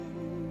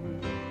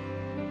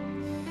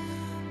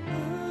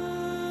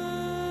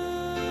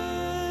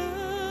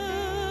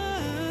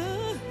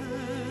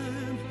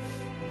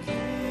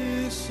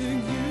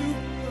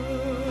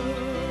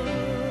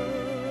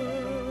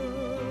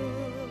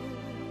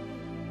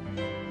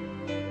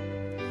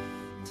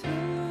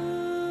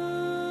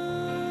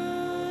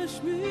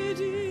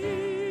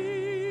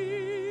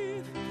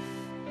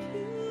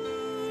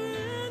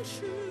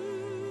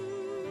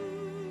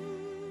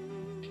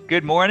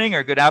Good morning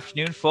or good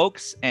afternoon,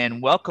 folks,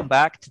 and welcome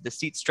back to the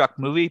Seat Struck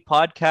Movie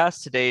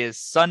Podcast. Today is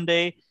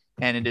Sunday,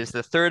 and it is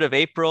the 3rd of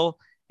April,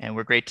 and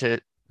we're great to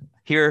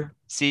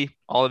see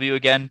all of you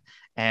again.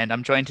 And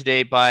I'm joined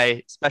today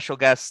by special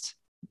guest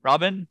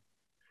Robin.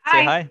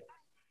 Hi. Say hi.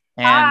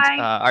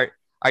 And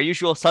our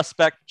usual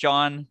suspect,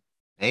 John.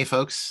 Hey,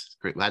 folks.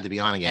 Glad to be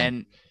on again.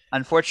 And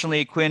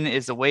unfortunately, Quinn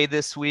is away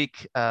this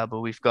week, but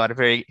we've got a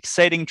very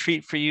exciting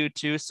treat for you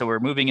too. So we're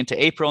moving into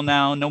April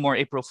now. No more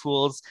April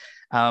Fools,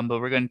 but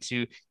we're going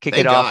to kick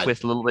it off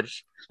with a little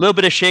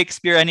bit of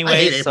Shakespeare anyway. I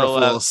hate April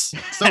Fools.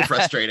 So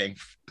frustrating.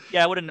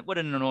 Yeah, what an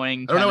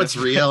annoying. I don't know what's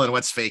real and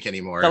what's fake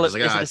anymore. Is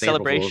it a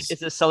celebration? Is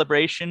it a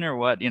celebration or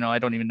what? I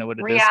don't even know what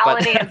it is.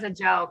 Reality is a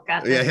joke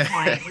at this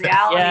point.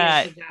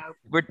 Reality is a joke.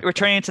 We're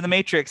turning into the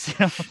Matrix.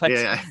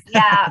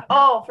 Yeah.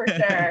 Oh, for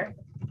sure.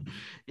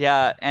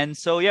 Yeah, and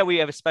so we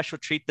have a special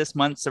treat this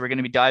month. So we're going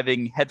to be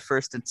diving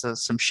headfirst into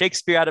some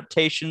Shakespeare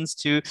adaptations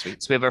too.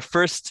 Sweet. So we have our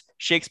first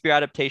Shakespeare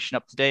adaptation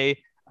up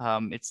today.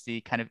 It's the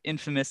kind of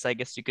infamous, I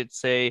guess you could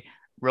say,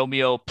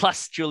 Romeo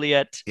plus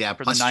Juliet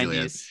from the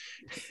 90s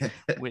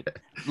with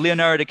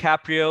Leonardo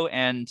DiCaprio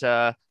and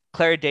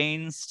Claire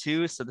Danes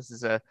too. So this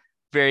is a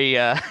very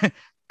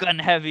gun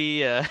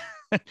heavy,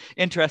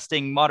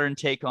 interesting modern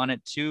take on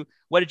it too.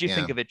 What did you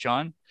think of it,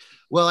 John?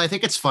 Well, I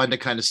think it's fun to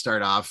kind of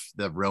start off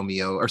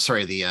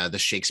the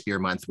Shakespeare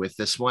month with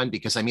this one,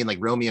 because I mean, like,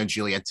 Romeo and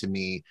Juliet to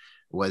me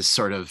was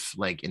sort of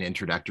like an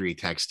introductory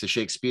text to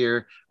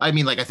Shakespeare. I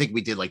mean, like, I think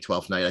we did like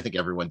 12th night. I think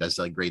everyone does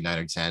like grade 9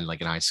 or 10,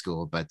 like in high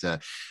school. But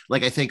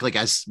I think like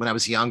when I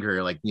was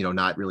younger, like,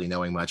 not really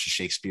knowing much of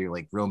Shakespeare,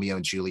 like Romeo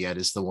and Juliet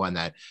is the one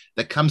that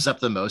comes up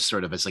the most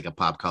sort of as like a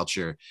pop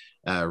culture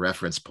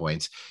reference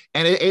point.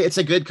 And it's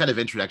a good kind of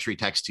introductory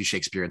text to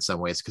Shakespeare in some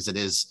ways, because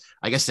is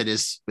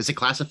it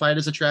classified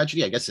as a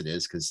tragedy? I guess it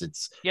is,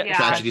 because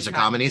tragedies are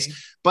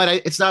comedies, but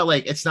it's not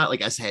like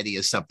as heady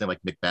as something like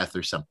Macbeth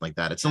or something like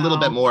that. It's a little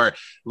bit more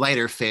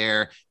lighter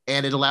fare,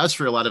 and it allows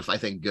for a lot of, I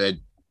think, good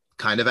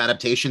kind of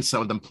adaptations.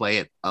 Some of them play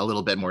it a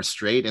little bit more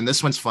straight, and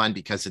this one's fun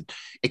because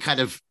it kind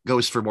of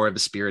goes for more of the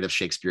spirit of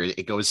Shakespeare.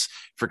 It goes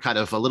for kind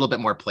of a little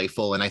bit more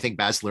playful, and I think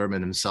Baz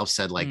Luhrmann himself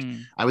said, like,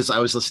 I was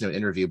listening to an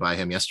interview by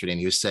him yesterday, and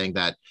he was saying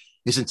that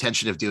his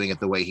intention of doing it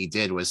the way he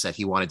did was that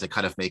he wanted to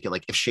kind of make it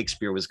like, if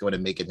Shakespeare was going to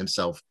make it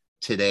himself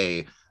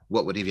today,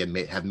 what would he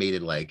have made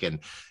it like? And,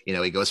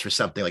 he goes for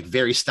something like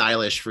very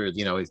stylish for,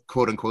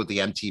 quote unquote, the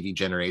MTV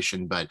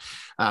generation. But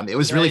it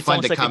was really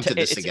fun to come to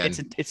this again.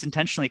 It's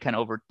intentionally kind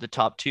of over the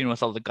top too,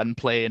 with all the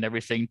gunplay and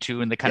everything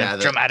too, and the kind of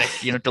dramatic,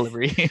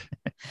 delivery.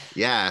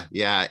 Yeah.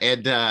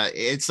 And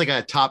it's like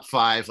a top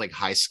 5 like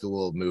high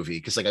school movie,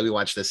 because like we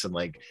watched this in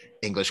like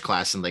English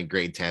class in like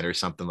grade 10 or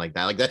something like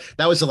that. Like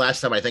that was the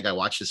last time I think I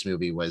watched this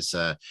movie, was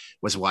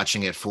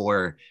watching it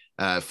for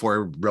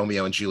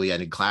Romeo and Juliet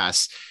in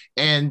class.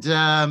 And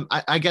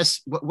I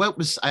guess what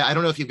was, I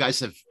don't know if you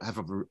guys have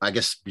I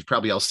guess you've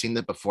probably all seen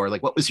that before.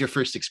 Like, what was your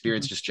first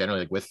experience just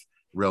generally like with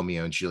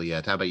Romeo and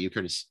Juliet? How about you,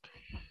 Curtis?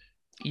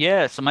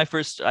 Yeah, so my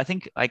first, I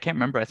can't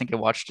remember. I think I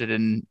watched it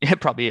in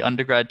probably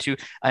undergrad too.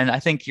 And I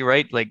think you're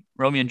right. Like,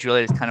 Romeo and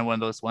Juliet is kind of one of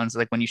those ones,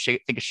 like when you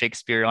think of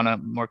Shakespeare on a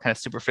more kind of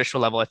superficial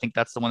level, I think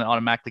that's the one that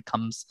automatically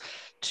comes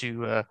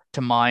to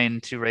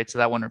mind too, right? So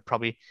that one, or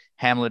probably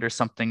Hamlet or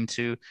something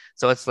too.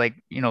 So it's like,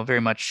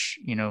 very much,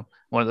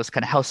 one of those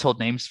kind of household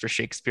names for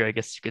Shakespeare, I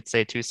guess you could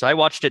say too. So I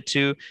watched it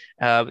too.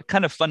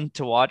 Kind of fun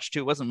to watch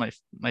too. It wasn't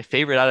my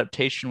favorite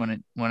adaptation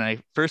when I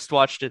first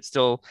watched it.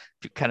 Still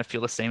kind of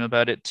feel the same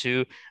about it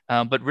too.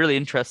 But really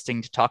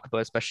interesting to talk about,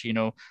 especially,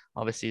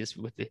 obviously is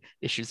with the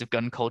issues of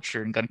gun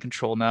culture and gun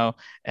control now.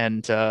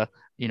 And,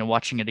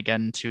 watching it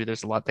again too,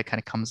 there's a lot that kind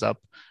of comes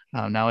up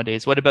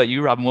nowadays. What about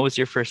you, Robin? What was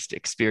your first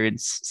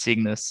experience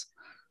seeing this?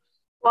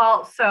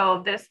 Well,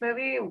 so this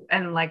movie,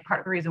 and like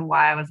part of the reason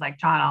why I was like,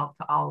 John,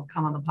 I'll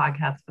come on the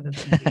podcast for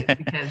this movie, is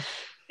because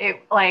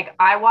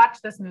I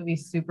watched this movie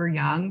super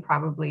young,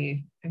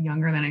 probably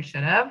younger than I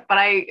should have, but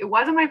it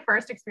wasn't my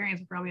first experience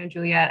with Romeo and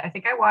Juliet. I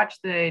think I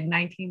watched the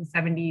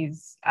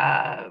 1970s,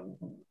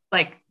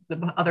 like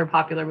the other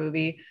popular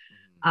movie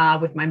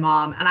with my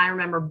mom. And I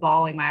remember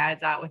bawling my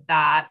eyes out with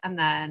that. And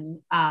then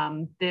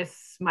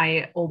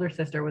my older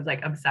sister was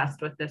like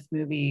obsessed with this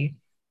movie.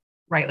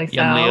 Rightly so.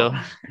 Young Leo.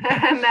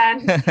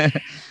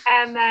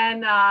 and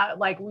then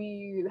like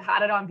we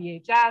had it on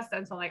VHS,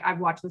 and so like I've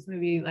watched this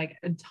movie like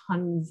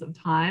tons of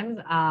times.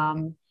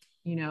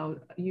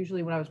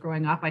 Usually when I was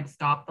growing up, I'd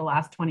stop the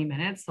last 20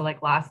 minutes. So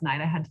like last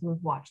night I had to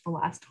watch the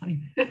last 20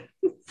 minutes,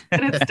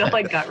 and it's still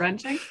like gut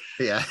wrenching.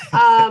 Yeah.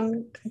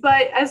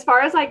 But as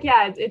far as like,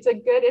 it's a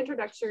good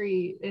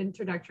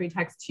introductory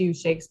text to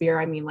Shakespeare.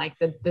 I mean, like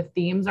the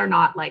themes are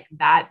not like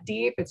that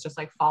deep. It's just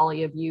like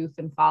folly of youth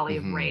and folly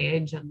of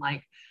rage, and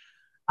like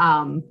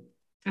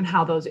and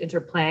how those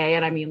interplay.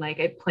 And I mean, like,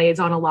 it plays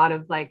on a lot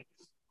of like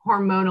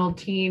hormonal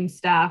teen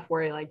stuff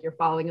where like you're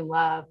falling in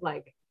love,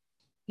 like,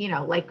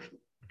 like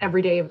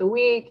every day of the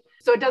week.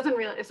 So it doesn't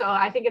really, so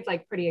I think it's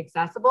like pretty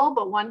accessible.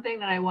 But one thing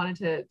that I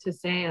wanted to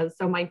say is,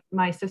 so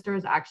my sister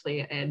is actually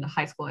a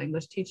high school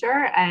English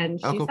teacher, and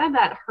she cool. said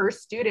that her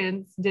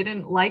students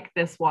didn't like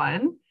this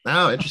one.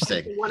 Oh,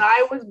 interesting. When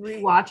I was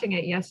rewatching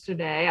it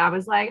yesterday, I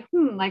was like,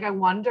 like, I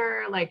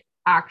wonder, like,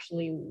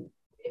 actually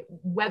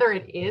whether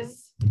it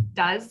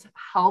does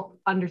help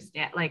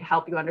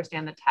you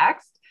understand the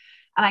text.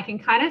 And I can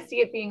kind of see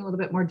it being a little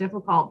bit more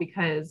difficult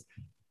because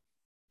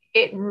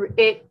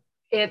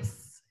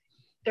it's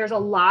there's a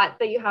lot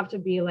that you have to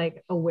be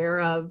like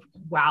aware of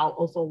while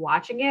also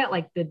watching it,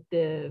 like the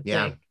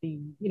like the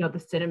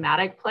the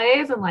cinematic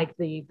plays and like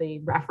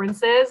the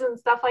references and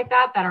stuff like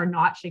that are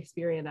not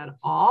Shakespearean at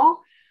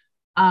all.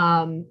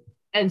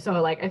 And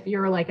so like if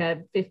you're like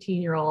a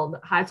 15-year-old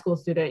high school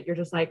student, you're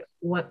just like,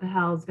 what the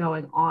hell is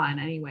going on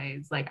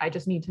anyways? Like, I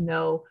just need to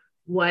know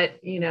what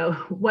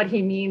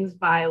he means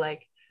by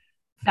like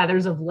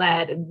feathers of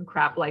lead and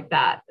crap like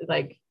that.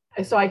 Like,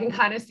 so I can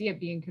kind of see it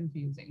being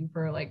confusing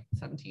for like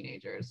some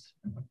teenagers.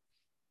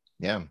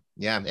 Yeah.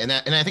 And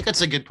I think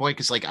that's a good point.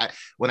 Cause like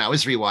when I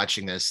was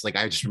rewatching this, like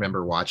I just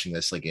remember watching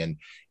this like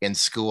in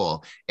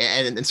school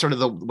and sort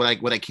of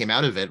what I came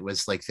out of it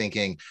was like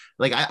thinking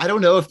like, I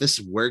don't know if this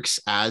works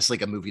as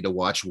like a movie to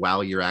watch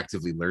while you're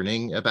actively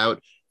learning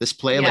about this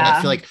play. Like,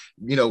 I feel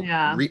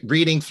like,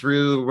 reading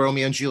through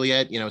Romeo and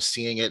Juliet,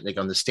 seeing it like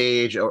on the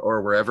stage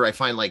or wherever, I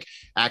find like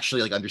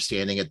actually like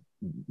understanding it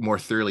more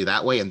thoroughly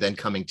that way. And then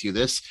coming to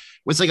this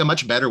was like a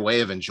much better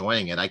way of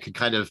enjoying it. I could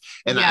kind of,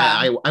 and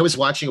I was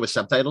watching it with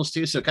subtitles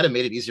too. So it kind of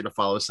made it easier to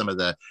follow some of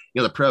the,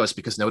 the pros,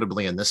 because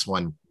notably in this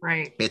one,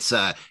 right, it's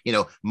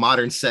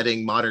modern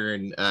setting,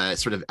 modern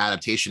sort of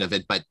adaptation of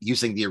it, but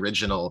using the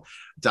original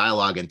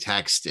dialogue and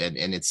text. And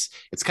it's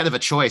kind of a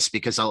choice,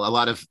 because a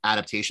lot of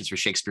adaptations for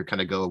Shakespeare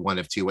kind of go one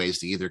of two ways: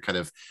 to either kind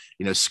of,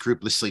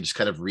 scrupulously just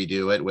kind of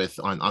redo it with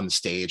on the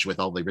stage with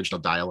all the original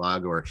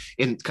dialogue or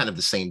in kind of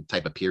the same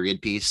type of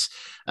period piece,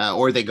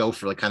 or they go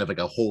for like kind of like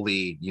a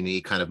wholly unique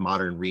kind of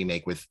modern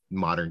remake with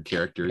modern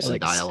characters and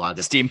dialogue.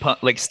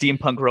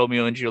 Steampunk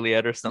Romeo and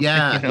Juliet or something.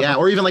 Yeah,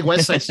 or even like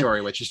West Side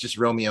Story, which is just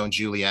Romeo and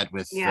Juliet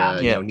with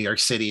New York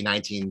City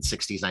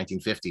 1960s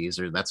 1950s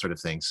or that sort of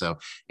thing. So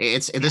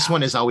this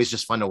one is always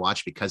just fun to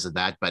watch because of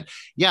that. But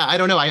yeah, I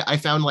don't know, I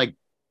found like,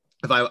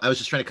 if I was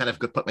just trying to kind of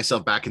put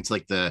myself back into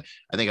like I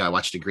think I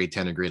watched a grade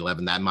 10 or grade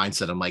 11, that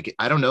mindset, I'm like,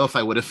 I don't know if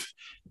I would have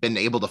been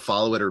able to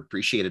follow it or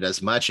appreciate it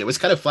as much. It was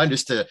kind of fun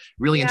just to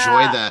really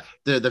enjoy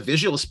the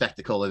visual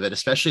spectacle of it,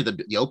 especially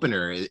the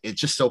opener.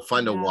 It's just so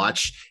fun to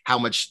watch how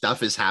much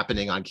stuff is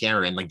happening on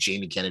camera, and like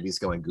Jamie Kennedy's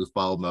going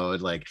goofball mode.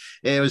 Like,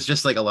 it was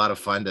just like a lot of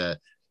fun to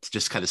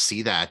just kind of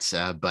see that.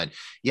 But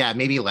yeah,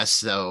 maybe less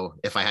so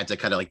if I had to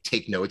kind of like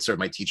take notes or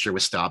my teacher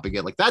was stopping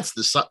it. Like, that's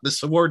the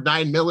sword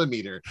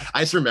 9mm.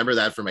 I just remember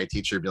that from my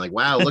teacher being like,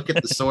 wow, look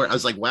at the sword. I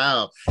was like,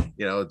 wow,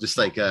 just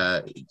like,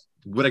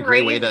 what a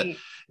great way to,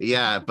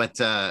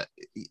 but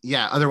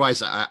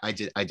otherwise I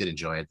did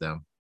enjoy it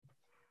though.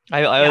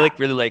 I like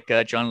really like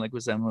John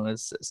Leguizamo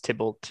as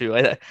Tybalt too.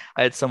 I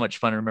had so much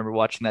fun. I remember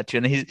watching that too,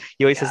 and he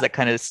always has that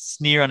kind of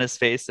sneer on his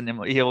face,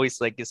 and he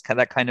always like is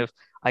that kind of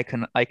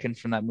icon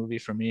from that movie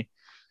for me.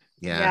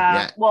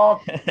 Yeah.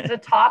 Well, the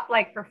top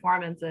like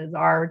performances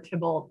are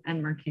Tybalt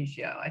and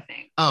Mercutio, I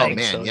think. Oh like,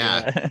 man,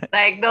 yeah.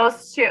 Like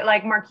those two,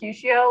 like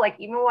Mercutio, like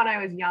even when I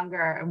was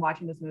younger and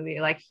watching this movie,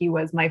 like he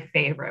was my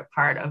favorite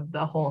part of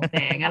the whole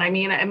thing. And I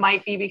mean, it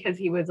might be because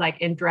he was like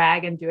in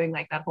drag and doing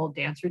like that whole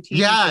dance routine.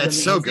 Yeah,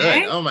 it's so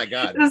good. Oh my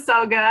god, it was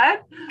so good.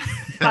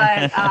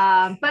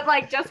 But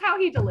like just how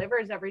he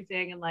delivers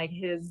everything, and like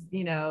his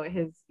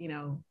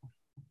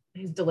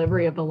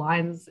delivery of the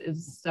lines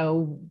is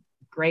so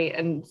great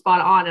and spot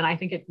on. And I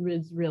think it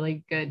was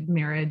really good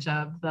marriage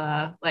of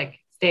the like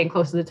staying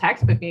close to the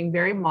text but being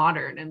very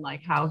modern, and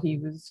like how he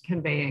was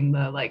conveying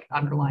the like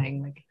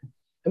underlying like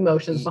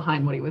emotions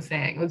behind what he was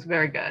saying. It was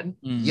very good.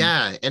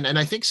 Yeah, and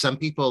I think some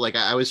people, like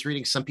I was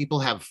reading, some people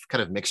have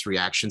kind of mixed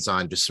reactions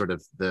on just sort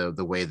of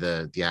the way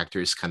the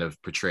actors kind of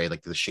portray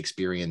like the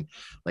Shakespearean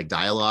like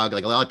dialogue.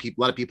 Like a lot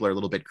of people are a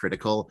little bit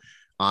critical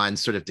on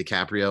sort of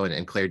DiCaprio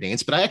and Claire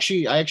Danes, but I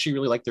actually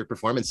really like their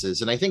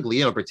performances, and I think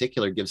Leo in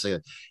particular gives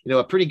a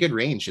pretty good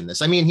range in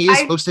this. I mean, he is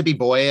supposed to be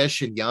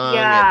boyish and young,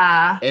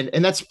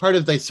 and that's part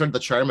of the sort of the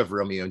charm of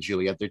Romeo and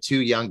Juliet. They're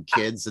two young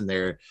kids, and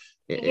they're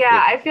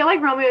I feel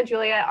like Romeo and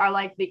Juliet are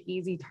like the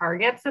easy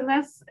targets in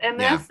this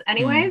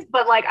anyways.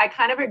 But like I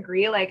kind of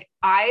agree. Like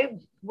I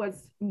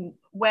was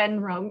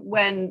when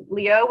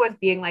Leo was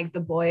being like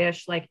the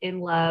boyish, like in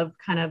love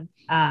kind of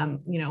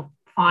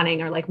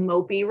fawning or like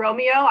mopey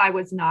Romeo, I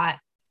was not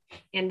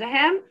into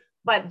him.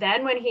 But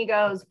then when he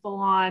goes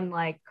full on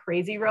like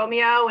crazy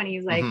Romeo and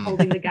he's like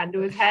holding the gun to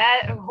his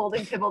head,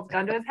 holding Tybalt's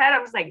gun to his head, I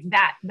was like,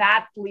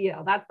 that's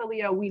Leo. That's the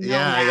Leo we know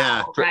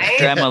now, right?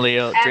 Drama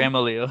Leo.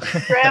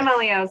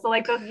 So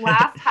like the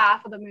last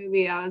half of the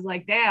movie, I was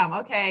like, damn,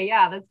 okay,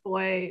 yeah, this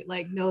boy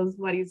like knows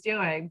what he's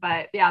doing.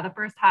 But yeah, the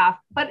first half,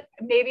 but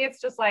maybe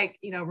it's just like,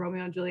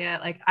 Romeo and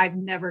Juliet, like I've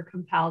never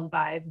compelled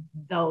by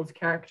those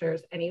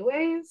characters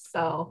anyways.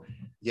 So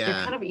they're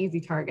kind of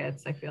easy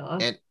targets, I feel.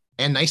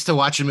 And nice to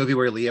watch a movie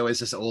where Leo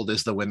is as old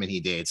as the women he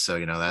dates. So,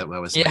 that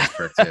was a nice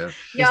perk too.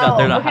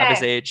 They're not half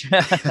his age.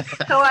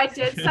 So I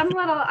did some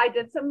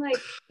like,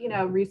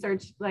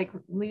 research like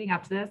leading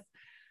up to this.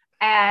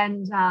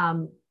 And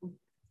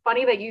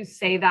funny that you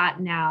say that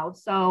now.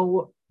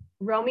 So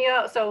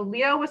Leo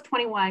was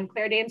 21,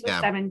 Claire Danes was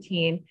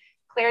 17.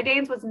 Claire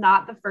Danes was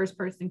not the first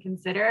person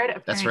considered.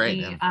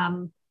 Apparently, that's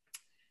right.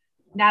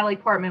 Natalie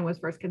Portman was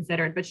first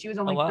considered, but she was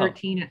only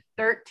 13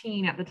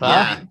 at the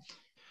time. Yeah.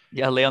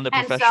 Yeah, lay on the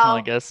professional,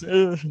 I guess.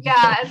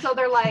 Yeah, and so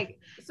they're like,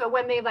 so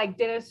when they like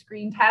did a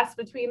screen test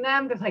between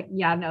them, they're like,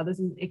 yeah, no, this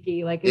is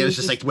icky. Like it was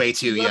just like way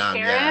too young.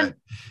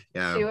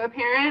 Too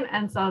apparent.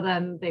 And so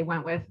then they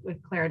went with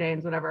Claire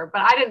Danes, whatever.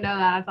 But I didn't know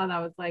that. I thought that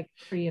was like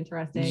pretty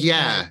interesting.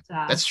 Yeah,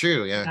 that's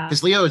true. Yeah,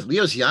 because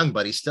Leo's young,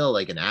 but he's still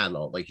like an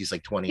adult. Like he's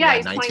like 20,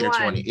 19 21. Or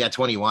 20. Yeah,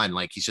 21.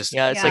 Like he's just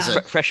it's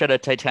like fresh out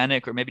of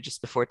Titanic, or maybe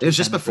just before. Titanic. It was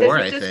just before,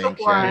 I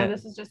think.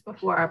 This is just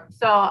before.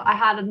 So I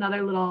had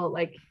another little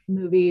like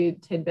movie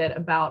tidbit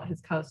about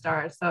his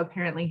co-stars. So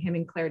apparently him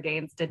and Claire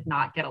Danes did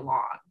not get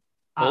along.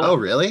 Oh,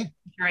 really?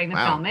 During the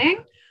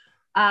filming.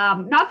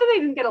 Not that they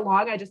didn't get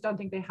along. I just don't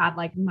think they had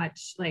like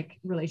much like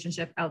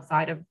relationship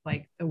outside of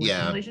like the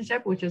working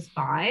relationship, which is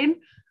fine.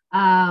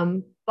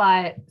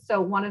 But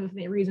so one of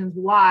the reasons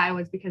why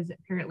was because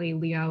apparently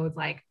Leo was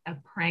like a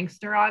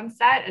prankster on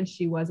set and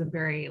she wasn't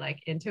very like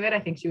into it. I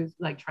think she was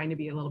like trying to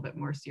be a little bit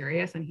more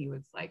serious and he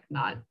was like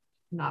not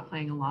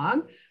playing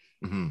along.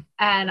 Mm-hmm.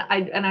 And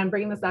I'm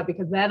bringing this up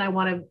because then I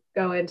want to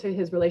go into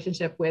his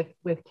relationship with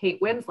Kate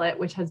Winslet,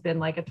 which has been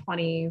like a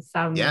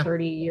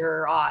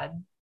 30-year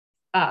odd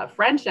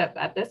friendship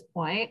at this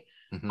point.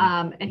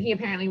 Mm-hmm. And he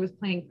apparently was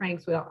playing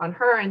pranks on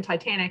her in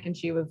Titanic, and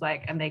she was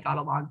like, and they got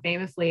along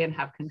famously and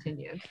have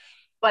continued.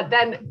 But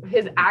then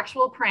his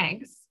actual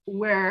pranks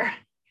where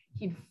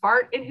he'd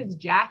fart in his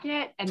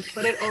jacket and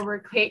put it over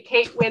Kate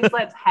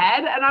Winslet's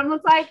head. And I'm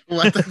just like,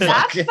 what the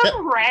that's fuck?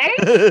 the prank?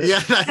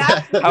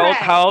 Yeah.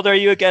 How old are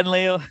you again,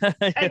 Leo?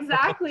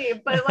 Exactly.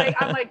 But like,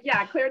 I'm like,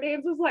 yeah, Claire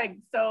Danes was like,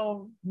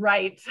 so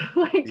right.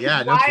 Like,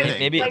 yeah, no kidding.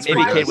 Maybe like, Kate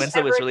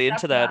Winslet was really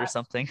into that or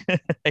something.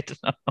 I don't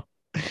know.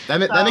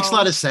 That makes a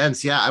lot of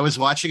sense. Yeah. I was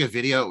watching a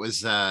video. It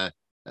was,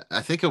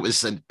 I think it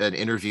was an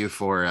interview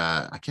for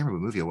I can't remember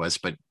what movie it was,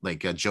 but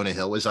like Jonah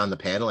Hill was on the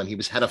panel and he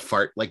had a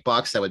fart like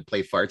box that would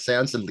play fart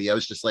sounds, and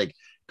Leo's just like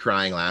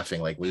crying,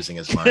 laughing, like losing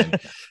his mind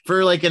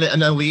for like an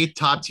elite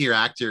top tier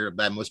actor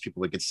that most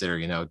people would consider,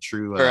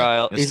 true.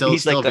 He's still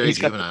like very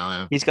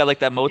juvenile. He's got like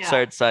that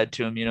Mozart side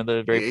to him,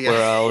 the very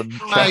puerile. And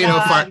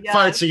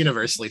farts are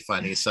universally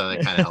funny, so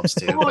that kind of helps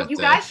too. Well, you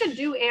guys should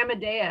do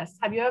Amadeus.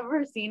 Have you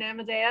ever seen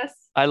Amadeus?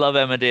 I love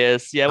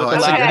Amadeus. Yeah, with the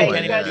laugh, I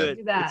can't even do it.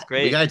 It's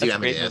great. We gotta do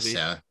Amadeus.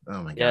 Yeah.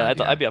 Oh my god.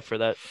 Yeah, I'd be up for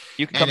that.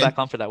 You can come back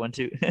on for that one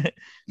too.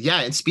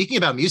 Yeah, and speaking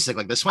about music,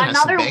 like this one has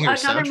some banger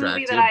soundtrack. Another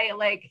movie that I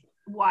like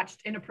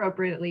watched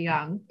inappropriately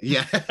young.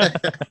 Yeah.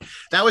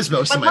 That was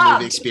most of my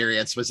movie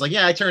experience was like,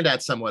 I turned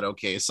out somewhat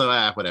okay. So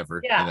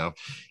whatever. Yeah.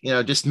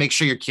 Just make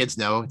sure your kids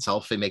know it's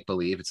all make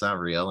believe, it's not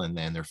real, and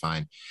then they're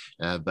fine.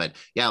 But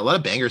yeah, a lot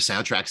of banger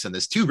soundtracks in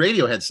this. 2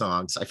 Radiohead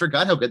songs. I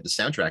forgot how good the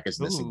soundtrack is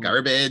in this, and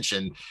Garbage,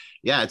 and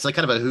it's like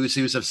kind of a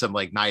who's of some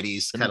like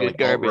 90s kind of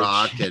like alt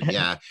rock,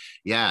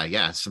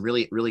 and some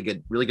really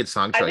good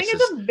song choices. I think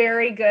it's a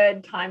very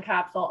good time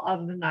capsule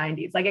of the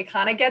 90s. Like it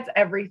kind of gets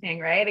everything,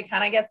 right? It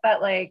kind of gets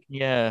that like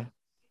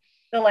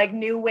the like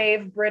new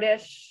wave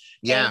British.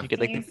 Yeah, you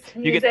get like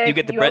you get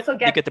the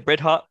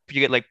Britpop,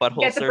 you get like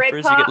Butthole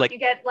Surfers, you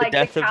get like the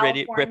death of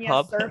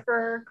Britpop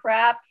surfer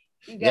crap.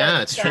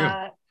 It's true.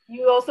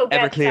 You also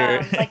get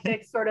like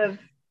the sort of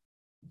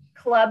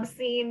club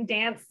scene,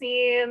 dance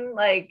scene,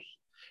 like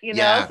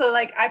so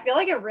like I feel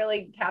like it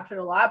really captured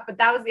a lot. But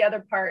that was the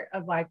other part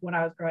of like when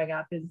I was growing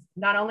up, is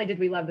not only did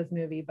we love this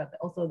movie, but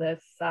also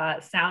this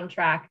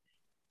soundtrack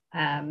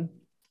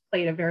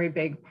played a very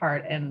big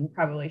part in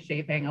probably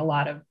shaping a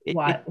lot of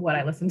what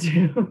I listened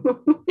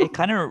to. It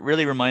kind of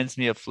really reminds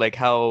me of like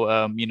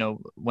how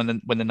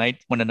when the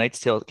Knight's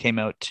Tale came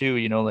out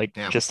too,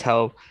 just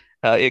how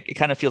it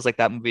kind of feels like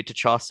that movie to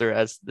Chaucer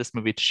as this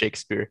movie to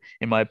Shakespeare,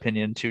 in my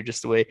opinion, too.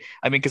 Just the way,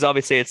 I mean, because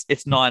obviously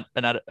it's not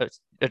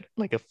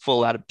like a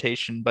full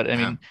adaptation, but I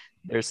mean,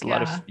 there's a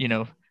lot of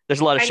there's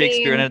a lot of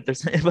Shakespeare in it.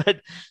 But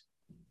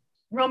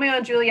Romeo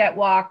and Juliet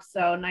walk,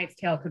 so Knight's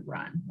Tale could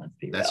run. Let's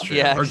be real. That's true.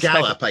 Yeah, or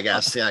gallop, I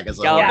guess. Yeah, because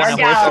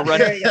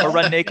or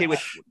run naked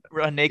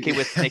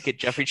with naked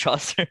Geoffrey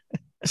Chaucer.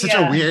 It's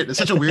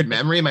such a weird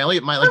memory.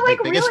 My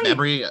biggest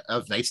memory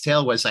of Knight's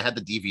Tale was I had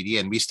the DVD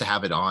and we used to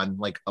have it on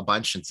like a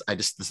bunch. And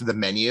this is the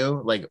menu,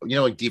 like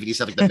like DVDs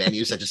have like the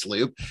menus that just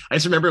loop. I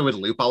just remember it would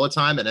loop all the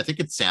time, and I think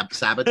it's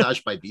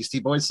sabotaged by Beastie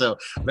Boys. So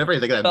whenever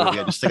I think of that movie,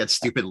 I just think that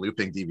stupid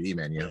looping DVD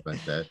menu. But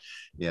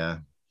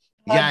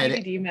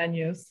DVD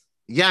menus.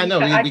 Yeah, I know.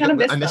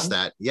 I missed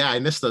that. Yeah, I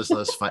missed those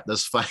fun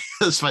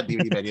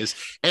DVD menus.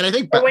 And I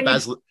think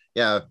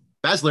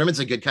Baz Luhrmann's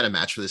a good kind of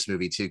match for this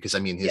movie too, because I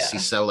mean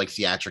he's so like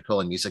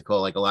theatrical and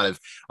musical, like a lot of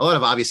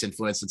obvious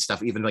influence and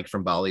stuff, even like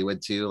from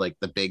Bollywood too, like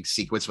the big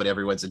sequence when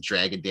everyone's in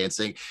drag and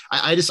dancing.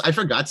 I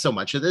forgot so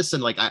much of this,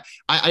 and like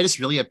I just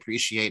really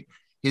appreciate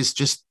his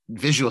just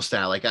visual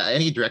style. Like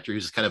any director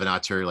who's kind of an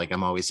auteur, like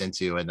I'm always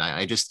into, and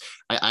I just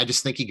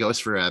think he goes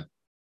for a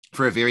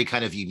very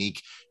kind of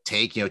unique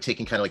take,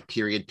 taking kind of like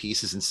period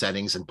pieces and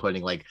settings and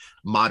putting like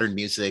modern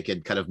music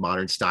and kind of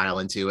modern style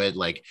into it.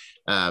 Like,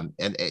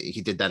 and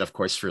he did that, of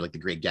course, for like The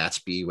Great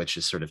Gatsby, which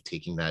is sort of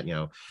taking that,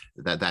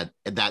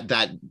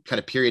 that kind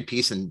of period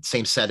piece and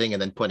same setting,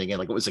 and then putting in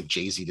like, what was like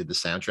Jay-Z did the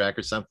soundtrack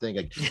or something,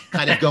 like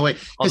kind of going,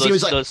 because he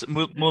was like those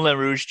Moulin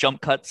Rouge jump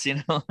cuts,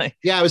 like.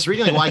 Yeah, I was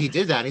reading like why he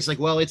did that. And he's like,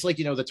 well, it's like,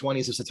 the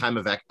 20s is a time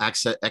of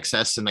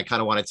excess, and I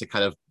kind of wanted to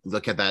kind of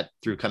look at that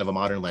through kind of a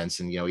modern lens.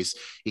 And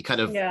he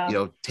kind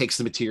of takes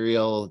the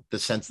material, the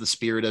sense, the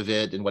spirit of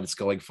it, and what it's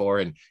going for,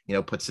 and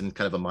puts in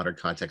kind of a modern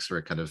context where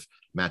it kind of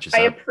matches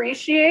I up.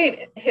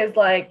 appreciate his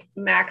like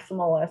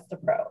maximalist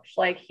approach.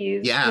 Like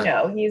he's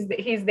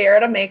he's there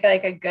to make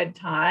like a good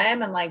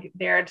time, and like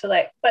there to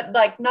like, but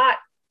like not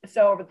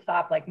so over the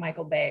top like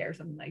Michael Bay or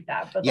something like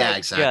that. But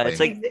exactly. Yeah, it's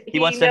like he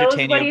wants to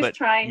entertain what you, he's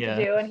trying to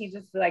do, and he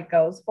just like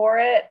goes for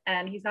it,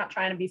 and he's not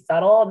trying to be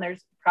subtle. And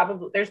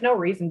there's no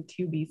reason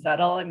to be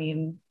subtle. I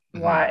mean,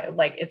 why?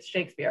 Like, it's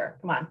Shakespeare.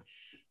 Come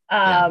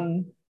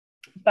on.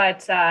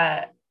 But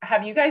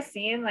have you guys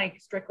seen like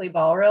Strictly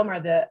Ballroom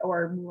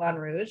or Moulin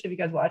Rouge? Have you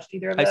guys watched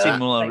either of those? I've seen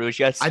Moulin Rouge.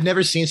 Yes, I've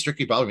never seen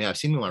Strictly Ballroom. Yeah, I've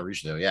seen Moulin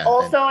Rouge though. Yeah.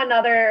 Also,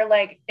 another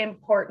like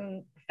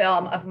important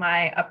film of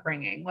my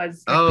upbringing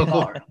was Strictly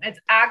Ballroom. It's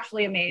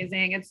actually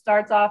amazing. It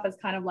starts off as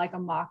kind of like a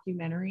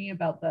mockumentary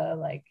about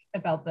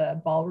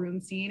the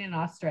ballroom scene in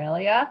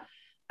Australia,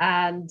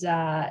 and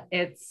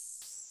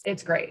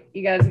it's great.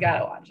 You guys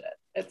gotta watch it.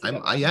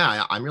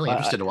 I'm really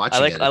interested in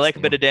watching it. I like a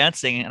bit of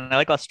dancing, and I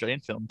like Australian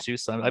film too,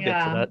 so I'd be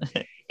up for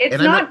that.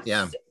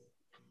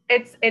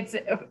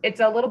 It's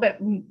a little bit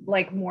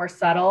like more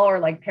subtle or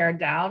like pared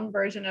down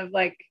version of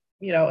like,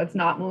 it's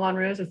not Moulin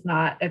Rouge, it's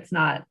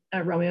not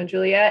Romeo and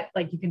Juliet.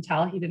 Like, you can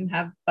tell he didn't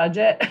have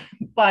budget,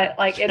 but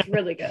like it's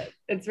really good.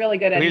 It's really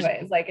good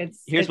anyways.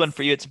 Here's one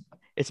for you.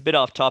 It's a bit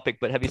off topic,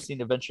 but have you seen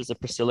Adventures of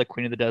Priscilla,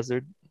 Queen of the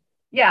Desert?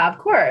 Yeah, of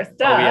course.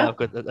 Duh. Oh yeah,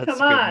 good. That's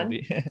Come a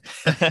great movie.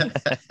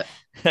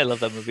 I love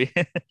that movie.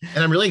 And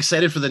I'm really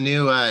excited for the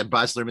new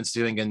Baz Luhrmann's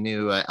doing a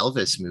new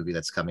Elvis movie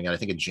that's coming out, I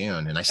think in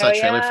June. And I saw a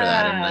trailer for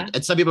that,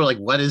 and some people are like,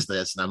 "What is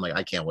this?" And I'm like,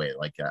 I can't wait.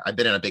 Like, I've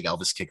been on a big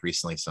Elvis kick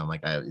recently, so I'm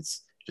like,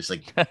 it's just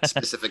like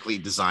specifically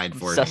designed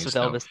for me.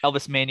 With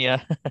Elvis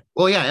mania.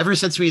 Well, yeah, ever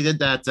since we did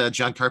that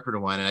John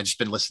Carpenter one, and I've just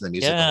been listening to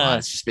music a lot.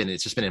 It's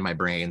just been in my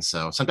brain.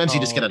 So sometimes you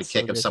just get on a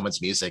kick of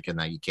someone's music,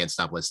 and you can't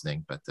stop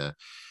listening. But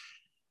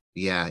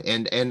yeah,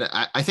 and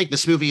I think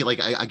this movie, like,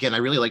 I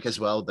really like as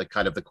well the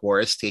kind of the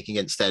chorus, taking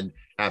it instead,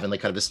 having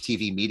like kind of this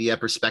TV media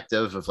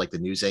perspective of like the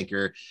news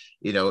anchor,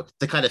 to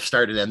kind of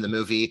start and end the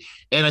movie.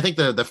 And I think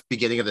the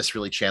beginning of this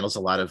really channels a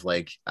lot of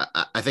like,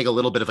 I think a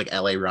little bit of like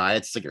LA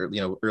riots, like,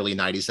 early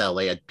 90s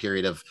LA, a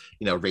period of,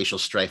 racial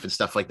strife and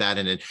stuff like that.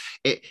 And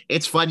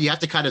it's fun. You have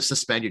to kind of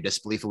suspend your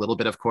disbelief a little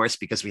bit, of course,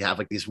 because we have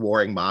like these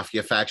warring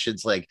mafia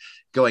factions like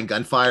going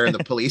gunfire, and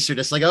the police are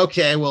just like,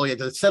 okay, well, you have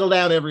to settle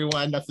down,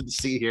 everyone, nothing to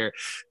see here.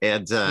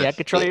 And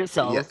control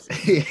yourself.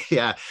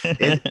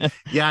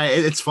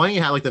 It's funny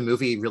how like the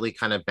movie really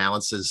kind of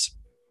balances,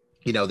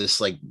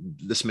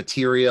 this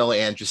material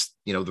and just,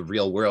 the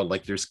real world.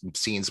 Like, there's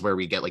scenes where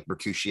we get like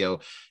Mercutio,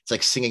 it's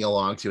like singing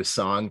along to a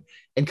song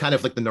and kind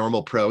of like the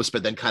normal prose,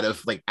 but then kind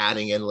of like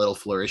adding in little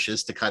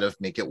flourishes to kind of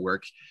make it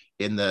work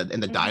in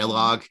the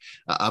dialogue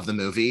of the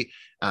movie.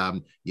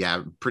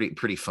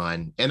 Pretty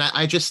fun. And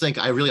I just think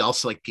I really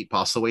also like Pete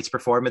Postlethwaite's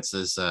performance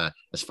as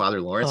Father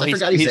Lawrence. I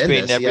forgot he's in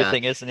great this. In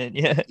everything, isn't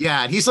it?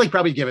 Yeah, and he's like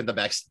probably given the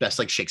best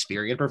like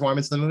Shakespearean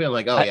performance in the movie. I'm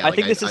like, I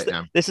think this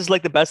is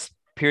like the best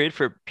period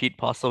for Pete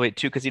Postlethwaite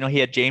too, because he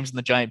had James and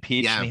the Giant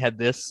Peach, and he had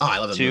this I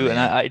love too, movie, and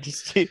I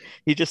just he's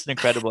just an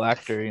incredible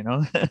actor,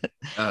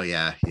 Oh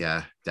yeah,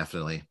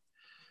 definitely.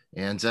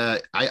 And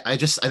I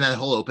just, and that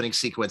whole opening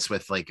sequence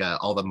with like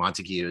all the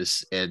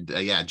Montagues and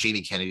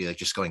Jamie Kennedy like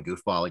just going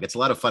goofball, like it's a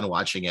lot of fun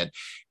watching it.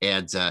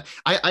 And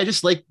I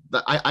just like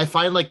I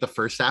find like the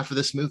first half of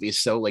this movie is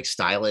so like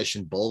stylish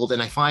and bold,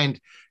 and I find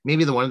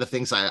maybe one of the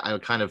things I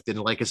kind of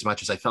didn't like as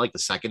much as I felt like the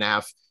second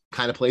half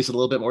kind of plays it a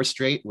little bit more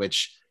straight,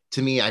 which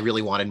to me, I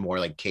really wanted more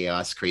like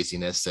chaos,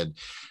 craziness, and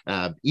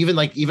even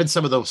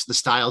some of the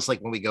styles,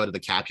 like when we go to the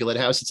Capulet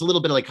house, it's a little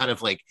bit of like kind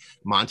of like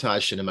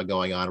montage cinema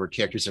going on where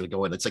characters are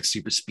going, it's like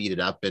super speeded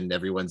up and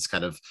everyone's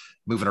kind of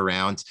moving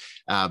around.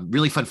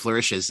 Really fun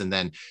flourishes. And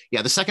then,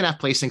 the second half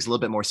plays things a little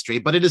bit more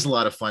straight, but it is a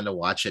lot of fun to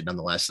watch it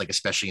nonetheless, like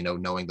especially,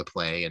 knowing the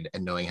play and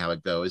knowing how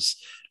it goes.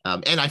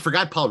 And I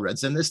forgot Paul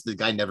Rudd's in this. The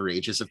guy never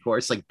ages, of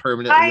course, like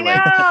permanently.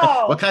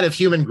 Like, what kind of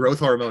human growth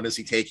hormone is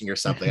he taking or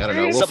something? I don't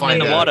know. We'll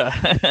find out. Water.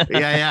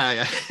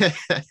 Yeah.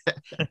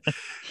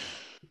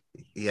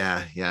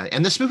 Yeah.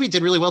 And this movie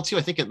did really well too.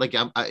 I think it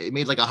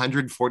made like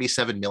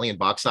 147 million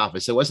box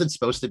office. It wasn't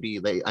supposed to be.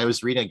 Like, I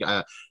was reading,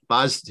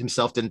 Boz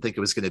himself didn't think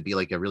it was going to be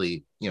like a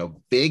really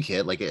big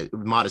hit, like a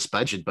modest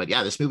budget. But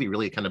this movie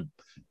really kind of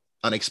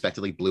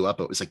unexpectedly blew up.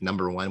 It was like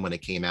number one when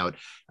it came out.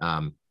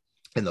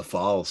 In the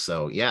fall.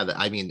 So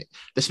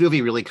this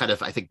movie really kind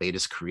of, I think, made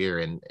his career,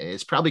 and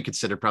it's probably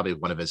considered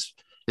one of his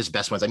his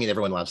best ones. I mean,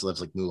 everyone lives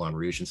like Moulin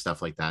Rouge and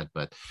stuff like that,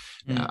 but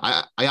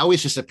Mm. I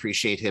always just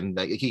appreciate him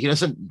that he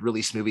doesn't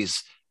release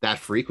movies that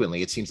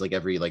frequently. It seems like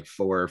every like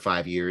 4 or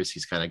 5 years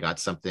he's kind of got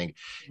something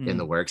in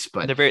the Mm. works.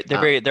 But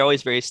They're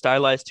always very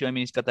stylized too. I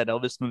mean, he's got that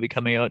Elvis movie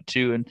coming out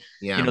too, and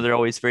yeah, they're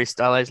always very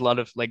stylized. A lot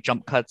of like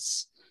jump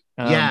cuts,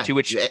 yeah, to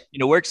which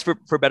works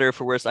for better or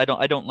for worse. I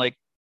don't like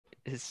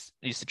his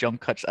use of jump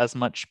cuts as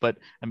much, but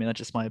I mean that's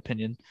just my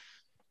opinion.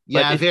 But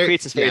yeah, it very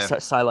creates this very yeah.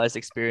 stylized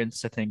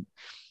experience, I think.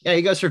 Yeah,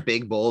 he goes for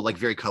big, bold, like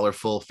very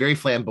colorful, very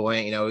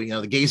flamboyant.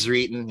 The gays are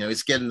eating.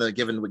 He's getting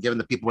giving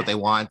the people what they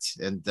want,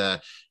 and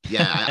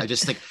yeah, I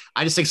just think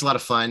it's a lot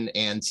of fun.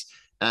 And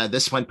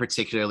this one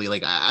particularly,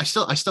 like I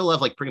still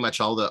love like pretty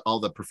much all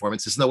the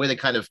performances and the way they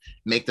kind of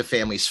make the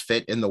families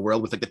fit in the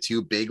world with like the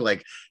two big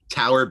like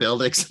tower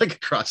buildings like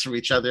across from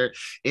each other.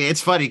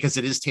 It's funny because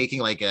it is taking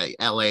like a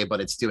LA,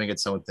 but it's doing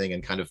its own thing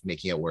and kind of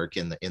making it work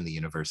in the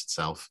universe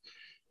itself.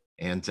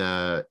 And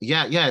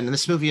yeah, and in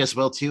this movie as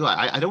well too.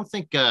 I don't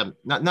think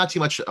not too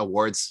much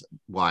awards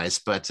wise,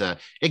 but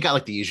it got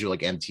like the usual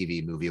like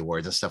MTV Movie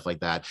Awards and stuff like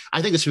that.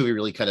 I think this movie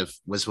really kind of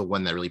was the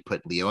one that really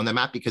put Leo on the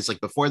map because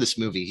like before this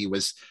movie, he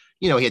was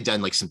he had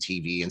done like some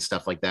TV and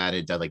stuff like that. He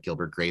had done like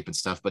Gilbert Grape and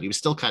stuff, but he was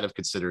still kind of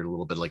considered a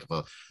little bit like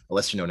a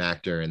lesser known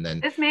actor. And then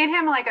This made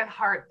him like a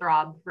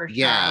heartthrob for sure.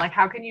 Yeah. Like,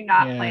 how can you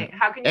not Yeah. play?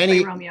 How can you And play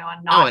he- Romeo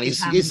and not? and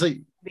he's like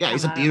become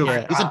he's a beautiful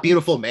Yeah. he's a heartthrob?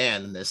 beautiful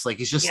man in this. Like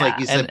he's just like Yeah.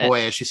 he's And- so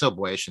boyish. He's so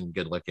boyish and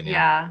good looking.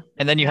 Yeah.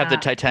 And then you have the Yeah.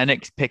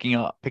 Titanic picking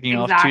off too.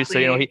 So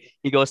Exactly.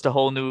 he goes to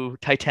whole new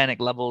Titanic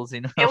levels.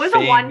 It of was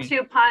fame. a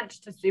 1-2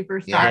 punch to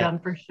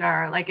superstardom for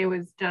sure. Like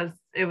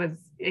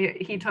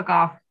he took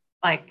off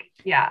like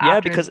Yeah,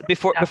 after because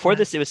before definitely.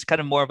 this, it was kind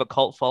of more of a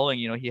cult following.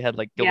 He had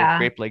like Gilbert Yeah.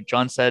 Grape, like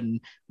John said,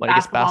 and I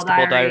guess Basketball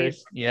Basketball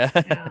Diaries. Diaries.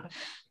 Yeah. Yeah.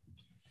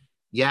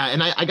 Yeah,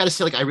 and I gotta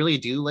say, like, I really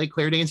do like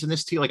Claire Danes in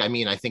this too. Like, I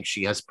mean, I think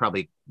she has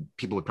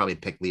people would probably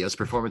pick Leo's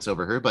performance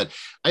over her, but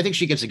I think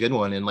she gives a good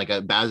one. And like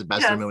Baz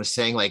Yes. Luhrmann was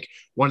saying, like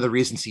one of the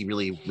reasons he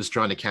really was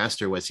drawn to cast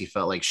her was he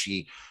felt like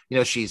she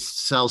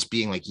sells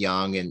being like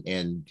young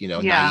and Yeah.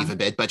 naive a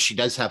bit, but she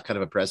does have kind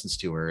of a presence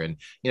to her, and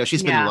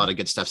she's been in a Yeah. lot of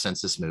good stuff since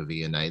this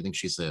movie, and I think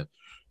she's a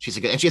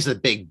good, and she has the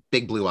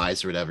big blue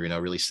eyes or whatever,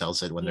 really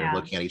sells it when they're Yeah.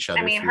 looking at each other.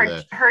 I mean,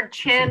 through her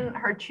chin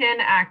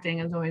acting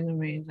is always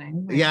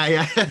amazing. Like,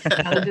 yeah.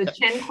 the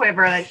chin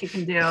quiver that she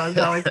can do is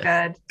always good,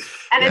 and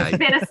Yeah. it's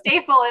been a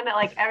staple in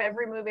like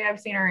every movie I've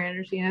seen her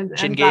in. She ends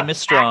Chin up game is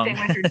strong.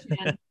 acting with her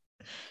chin.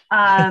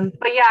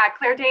 But yeah,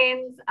 Claire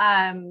Danes.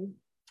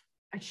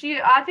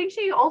 I think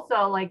she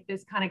also like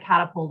this kind of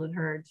catapulted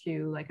her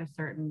to like a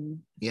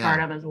certain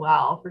stardom as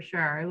well, for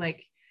sure.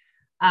 Like,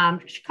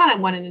 she kind of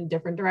went in a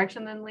different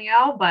direction than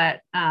Leo,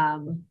 but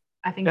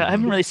I think I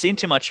haven't really seen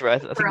too much of her. I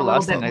think the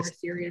last thing more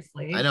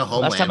seriously. I know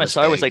Homeland last time I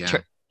saw her was big, like yeah.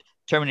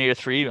 Terminator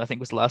 3. I think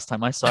was the last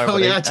time I saw her. Oh,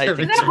 but yeah, I think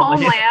Is it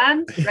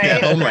Homeland? Right? Yeah,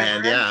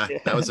 Homeland. Yeah, Yeah.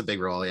 that was a big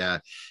role. Yeah.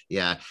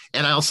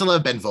 And I also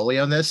love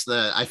Benvolio in this.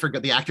 I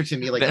forgot the actor to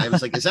me. Like I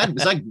was like, is that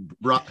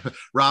Rob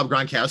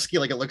Gronkowski?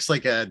 Like it looks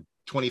like a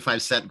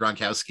 25-cent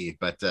Gronkowski,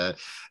 but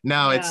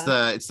no, it's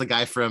the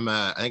guy from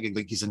I think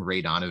like he's in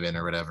Ray Donovan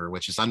or whatever,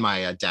 which is on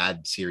my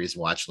dad series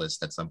watch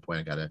list at some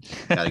point. I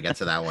gotta get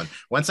to that one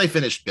once I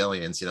finish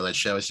Billions. That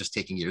show is just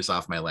taking years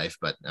off my life,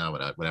 but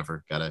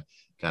whatever.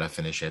 Gotta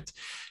finish it.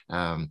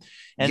 And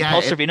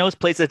Paul Sorvino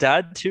plays the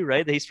dad too,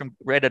 right? He's from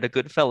right out of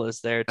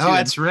Goodfellas there too. Oh,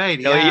 that's right.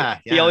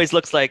 He always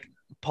looks like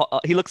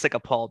Paul. He looks like a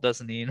Paul,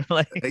 doesn't he?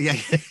 Like yeah,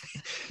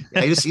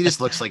 he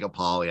just looks like a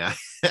Paul. Yeah,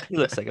 he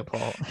looks like a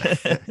Paul.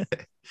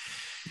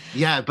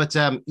 Yeah, but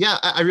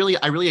I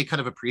really kind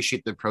of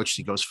appreciate the approach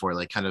he goes for.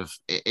 Like, kind of,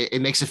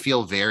 it makes it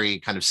feel very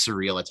kind of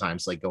surreal at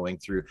times, like going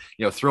through,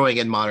 throwing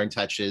in modern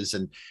touches,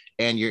 and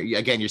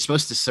you're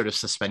supposed to sort of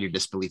suspend your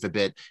disbelief a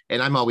bit.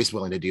 And I'm always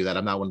willing to do that.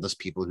 I'm not one of those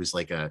people who's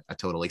like a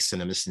total like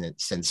cinema sin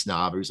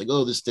snob, who's like,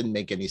 oh, this didn't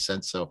make any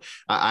sense. So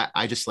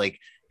I just like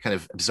kind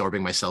of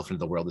absorbing myself into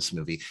the world of this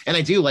movie. And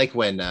I do like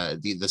when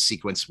the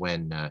sequence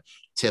when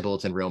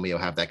Tybalt and Romeo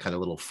have that kind of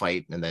little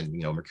fight, and then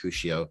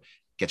Mercutio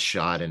gets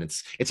shot, and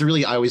it's a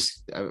really I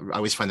always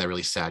find that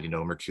really sad.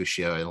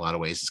 Mercutio in a lot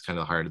of ways is kind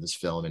of the heart of this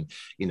film, and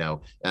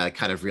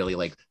kind of really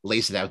like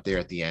lays it out there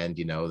at the end,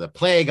 the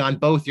plague on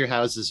both your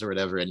houses or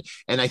whatever,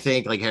 and I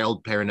think like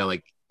Harold Perrineau,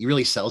 like he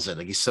really sells it.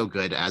 Like he's so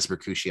good as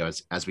Mercutio,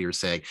 as we were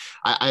saying.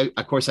 I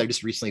of course I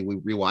just recently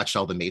rewatched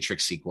all the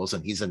Matrix sequels,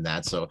 and he's in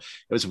that, so it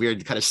was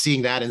weird kind of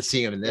seeing that and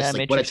seeing him in this.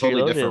 Like Matrix what a totally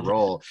Reloaded. different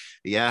role.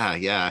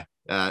 Yeah.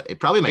 It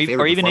probably my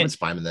favorite performance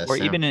by him in this,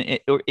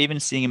 or even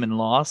seeing him in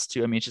Lost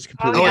too. I mean, it's just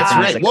completely Oh, that's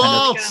different.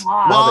 right. It's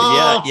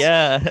Whoa,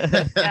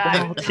 yeah.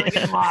 Yeah, it's really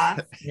good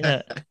Lost.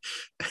 Yeah.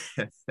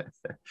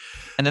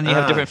 And then you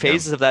have different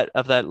phases of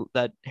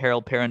that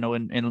Harold Perrineau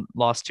in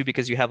Lost too,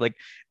 because you have like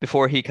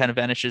before he kind of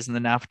vanishes, and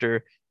then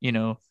after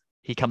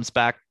he comes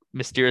back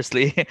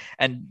mysteriously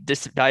and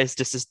dies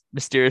just as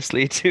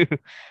mysteriously too.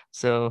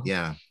 So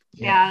Yeah,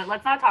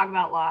 let's not talk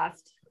about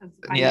Lost. because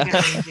I Yeah. get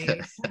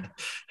lazy.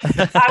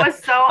 I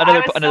was so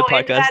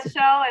into that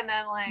show, and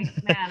then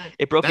like, man,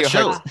 it broke your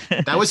heart.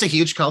 That was a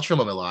huge cultural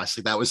moment lost.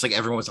 Like that was like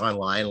everyone was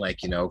online,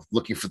 like, you know,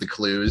 looking for the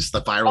clues,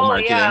 the viral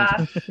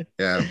marketing.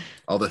 Yeah,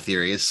 all the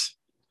theories.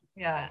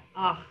 Yeah.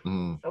 Oh,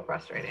 so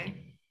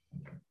frustrating.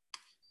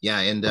 Yeah,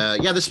 and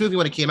this movie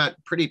when it came out,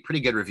 pretty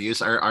good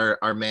reviews.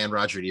 Our man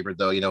Roger Ebert,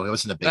 though, you know, he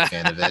wasn't a big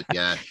fan of it.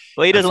 Yeah,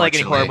 well, he doesn't like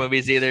any horror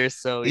movies either,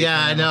 so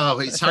yeah, I know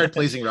it's hard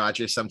pleasing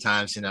Roger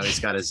sometimes. You know,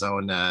 he's got his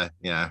own.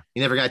 He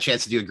never got a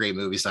chance to do great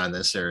movies on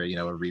this or, you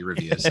know, a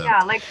re-review. So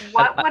yeah, like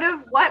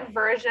what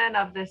version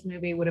of this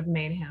movie would have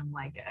made him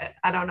like it?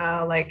 I don't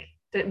know. Like,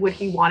 would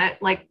he want it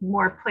like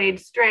more played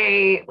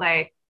straight?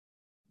 Like,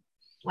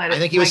 I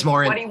think he was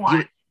more. What do you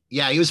want?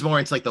 Yeah, he was more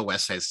into like the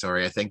West Side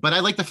Story, I think. But I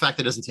like the fact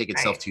that it doesn't take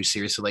itself too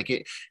seriously.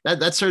 Like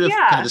that's sort of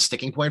kind of the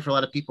sticking point for a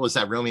lot of people is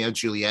that Romeo and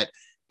Juliet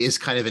is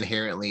kind of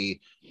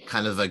inherently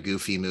kind of a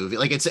goofy movie.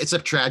 Like it's a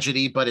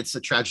tragedy, but it's a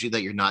tragedy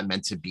that you're not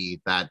meant to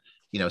be that,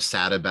 you know,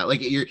 sad about.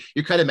 Like you're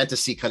kind of meant to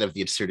see kind of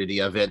the absurdity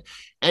of it.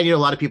 And, you know, a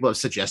lot of people have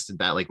suggested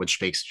that like when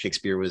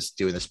Shakespeare was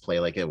doing this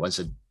play, like it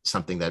wasn't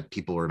something that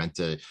people were meant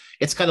to.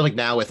 It's kind of like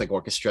now with like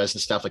orchestras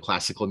and stuff, like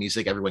classical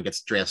music, everyone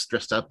gets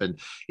dressed up and,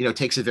 you know,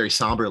 takes it very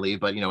somberly.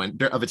 But, you know,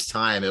 of its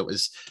time, it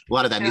was a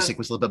lot of that music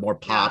was a little bit more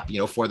pop, you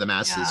know, for the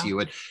masses.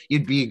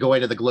 You'd be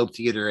going to the Globe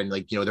Theater and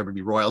like, you know, there would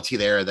be royalty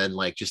there, and then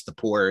like just the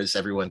poors,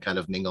 everyone kind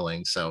of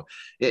mingling. So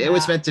it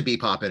was meant to be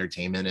pop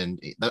entertainment, and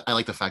I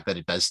like the fact that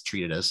it does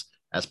treat it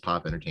as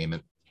pop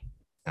entertainment.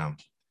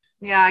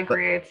 Yeah,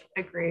 agreed.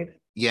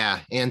 Yeah,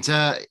 and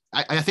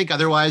I think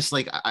otherwise,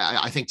 like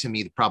I think to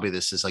me probably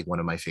this is like one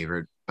of my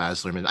favorite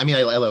Baz Luhrmann. I mean,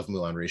 I love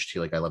Moulin Rouge too.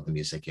 Like I love the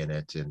music in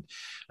it, and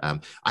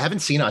I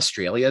haven't seen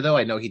Australia though.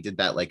 I know he did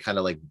that like kind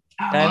of like.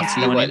 I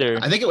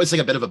think it was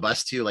like a bit of a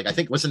bust too. Like I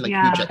think wasn't like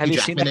Hugh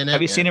Jackman in it.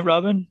 Have you seen it,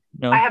 Robin?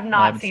 No, I have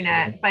not seen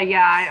it, but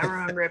yeah, I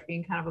remember it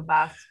being kind of a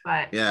bust.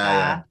 But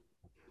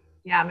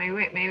yeah, maybe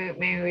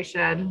we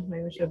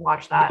should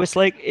watch that. It was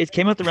like it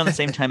came out around the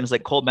same time as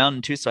like Cold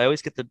Mountain too, so I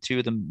always get the two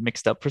of them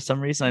mixed up for some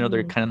reason. I know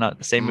they're kind of not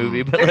the same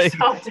movie, but they're like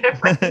so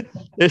different.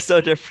 they're so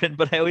different.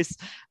 But I always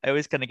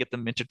kind of get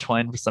them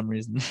intertwined for some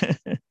reason.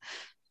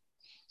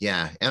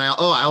 Yeah, and I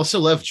also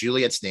love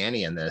Juliet's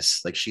nanny in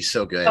this. Like she's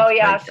so good. Oh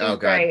yeah, like, she's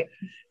great.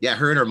 Yeah,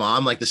 her and her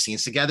mom, like the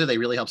scenes together, they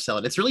really help sell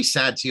it. It's really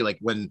sad too, like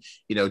when,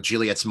 you know,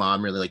 Juliet's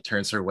mom really like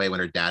turns her away when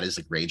her dad is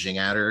like raging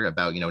at her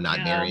about, you know, not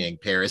marrying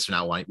Paris or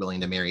not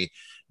willing to marry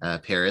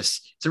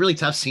Paris. It's a really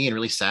tough scene,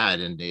 really sad,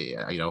 and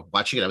you know,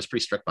 watching it, I was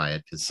pretty struck by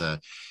it because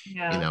you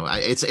know,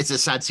 it's a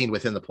sad scene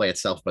within the play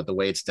itself, but the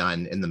way it's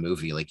done in the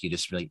movie, like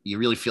you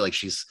really feel like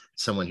she's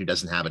someone who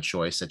doesn't have a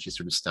choice, that she's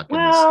sort of stuck in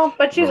this.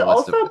 But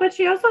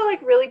she also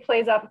like really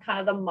plays up kind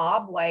of the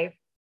mob wife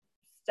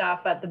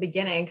stuff at the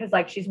beginning, because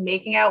like she's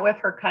making out with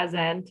her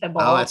cousin to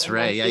both. Oh, that's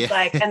right. Yeah.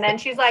 Like, and then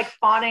she's like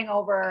fawning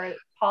over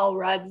Paul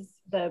Rudd's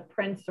the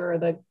prince or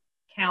the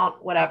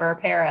count, whatever,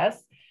 Paris.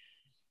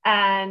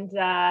 And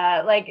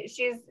like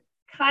she's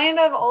kind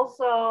of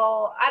also,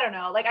 I don't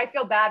know, like I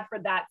feel bad for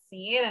that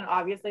scene and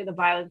obviously the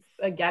violence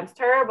against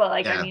her, but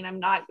like I mean, I'm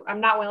not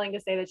willing to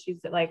say that she's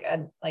like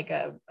a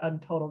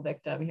total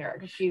victim here,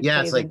 because she's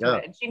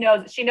it.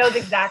 She knows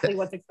exactly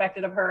what's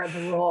expected of her as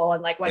a role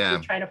and like what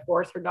she's trying to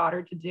force her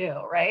daughter to do,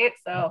 right?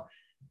 So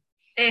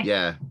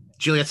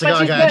Juliet's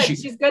like,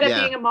 she's good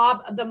at being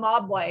the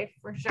mob wife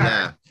for sure.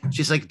 Yeah,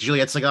 she's like,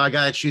 Juliet's like, oh, I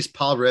gotta choose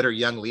Paul Rudd or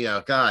young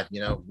Leo. God,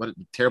 you know what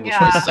terrible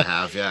choices to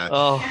have. Yeah.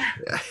 Oh,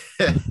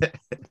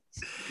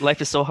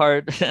 life is so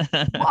hard.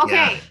 Well,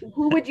 okay,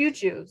 who would you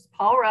choose,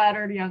 Paul Rudd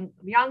or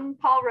young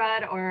Paul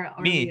Rudd or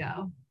me?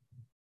 Leo?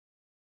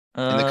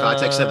 In the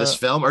context of this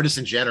film, or just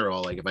in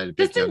general, like if I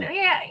just you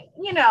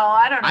know,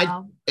 I don't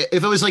know.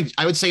 If it was like,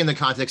 I would say in the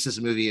context of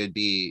this movie,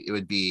 it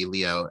would be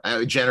Leo.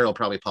 In general,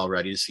 probably Paul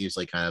Rudd. He just seems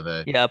like kind of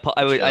a Paul,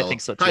 I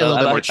think so too. Probably a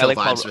little bit more chill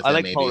vibes with him. I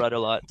like Paul Rudd a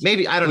lot.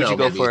 Maybe I don't know. Who'd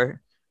you go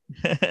for?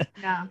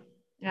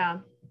 Yeah.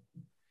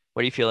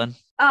 What are you feeling?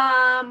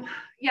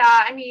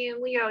 Yeah, I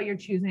mean, Leo, you're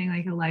choosing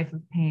like a life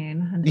of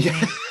pain.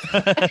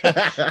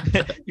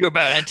 You're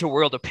about to enter a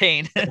world of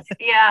pain.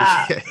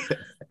 Yeah.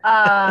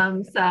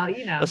 So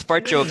you know, those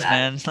fart jokes,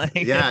 man. Like,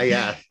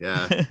 yeah.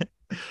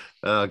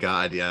 Oh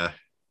God, yeah.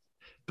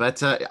 But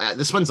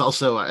this one's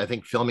also, I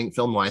think,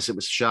 film wise, it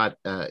was shot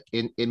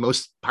in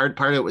most part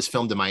of it was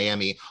filmed in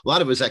Miami. A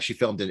lot of it was actually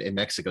filmed in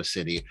Mexico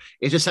City.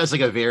 It just has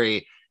like a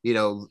very, you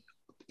know,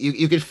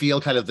 you could feel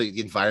kind of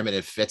the environment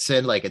it fits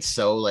in. Like it's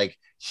so like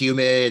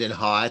humid and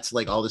hot,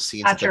 like all the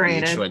scenes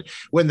saturated. At the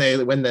beach when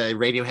the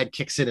Radiohead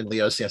kicks in and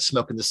Leo's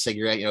smoking the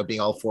cigarette, you know, being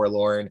all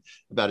forlorn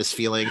about his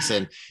feelings,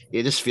 and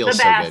it just feels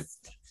so good.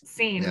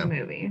 Scene in the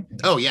movie.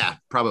 Oh yeah,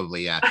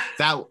 probably that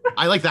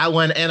I like that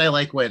one, and I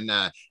like when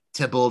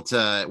Tybalt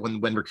when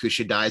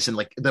Mercutio dies and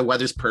like the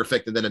weather's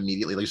perfect and then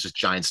immediately there's just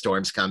giant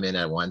storms come in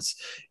at once.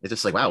 It's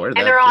just like, wow,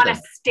 they're on a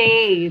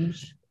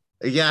stage.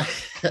 Yeah.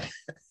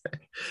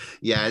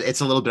 Yeah, it's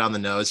a little bit on the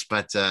nose,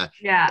 but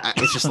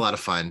it's just a lot of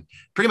fun.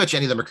 Pretty much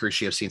any of the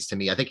Mercutio scenes to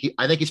me, I think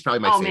he's probably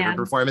my favorite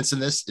performance in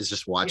this, is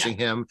just watching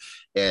him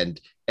and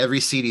every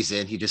scene he's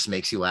in, he just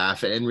makes you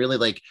laugh, and really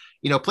like,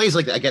 plays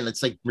like, again,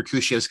 it's like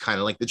Mercutio's kind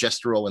of like the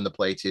jester role in the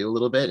play too, a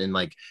little bit, and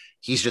like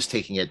he's just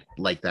taking it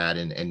like that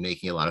and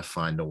making it a lot of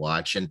fun to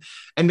watch, and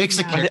makes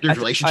the characters'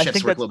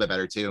 relationships work a little bit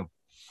better too.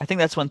 I think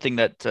that's one thing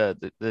that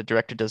the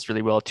director does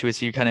really well too, is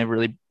he kind of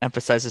really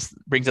emphasizes,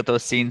 brings up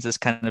those scenes as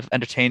kind of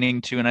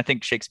entertaining too. And I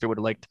think Shakespeare would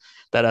have liked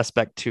that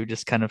aspect too,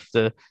 just kind of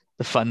the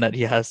fun that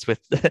he has with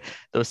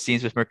those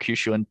scenes with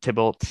Mercutio and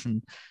Tybalt.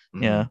 And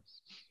yeah.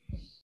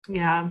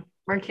 Yeah.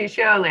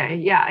 Mercutio,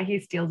 yeah, he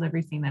steals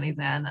every scene that he's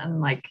in.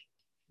 And like,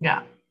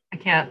 yeah, I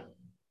can't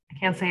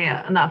say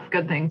enough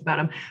good things about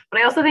him.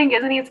 But I also think,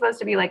 isn't he supposed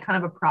to be like kind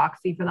of a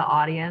proxy for the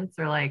audience,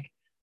 or like,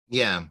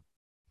 yeah,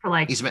 for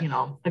like,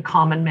 the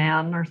common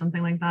man or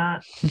something like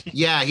that?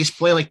 Yeah, he's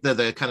playing like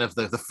the kind of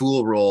the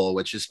fool role,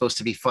 which is supposed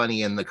to be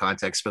funny in the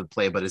context of the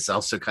play, but it's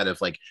also kind of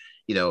like,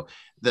 foil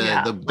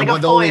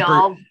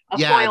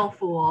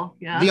fool.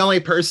 Yeah. The only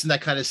person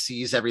that kind of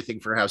sees everything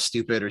for how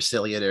stupid or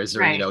silly it is,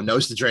 or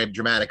knows the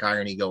dramatic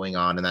irony going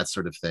on and that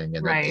sort of thing,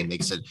 and it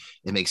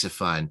makes it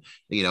fun.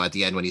 At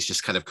the end when he's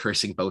just kind of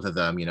cursing both of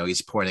them,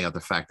 he's pointing out the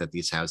fact that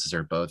these houses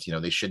are both,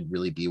 they shouldn't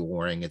really be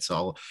warring. It's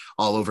all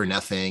over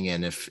nothing,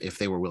 and if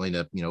they were willing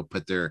to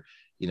put their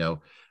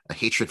a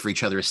hatred for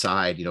each other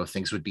aside,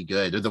 things would be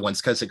good. They're the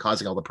ones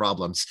causing all the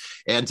problems.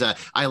 And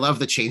I love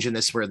the change in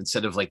this, where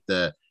instead of like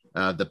the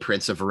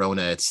Prince of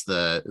Verona, it's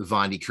the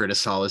Vondi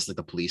Curtis Hall is like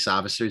the police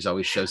officer who's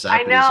always shows up.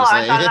 I know,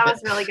 I thought that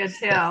was really good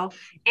too.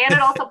 And it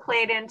also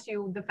played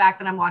into the fact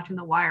that I'm watching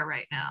The Wire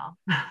right now.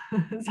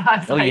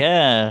 So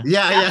yeah.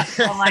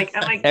 I'm like,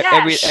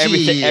 yes.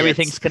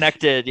 Everything's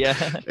connected. Yeah.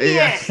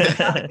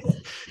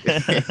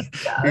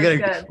 You're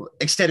gonna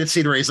extended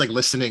scene where he's like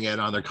listening in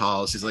on their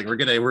calls. He's like, we're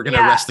gonna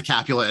arrest the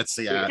Capulets.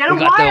 Yeah,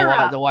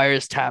 the wire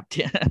is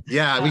tapped.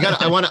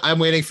 I'm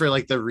waiting for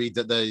like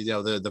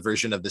the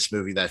version of this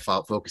movie that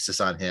focuses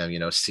on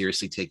him,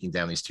 seriously taking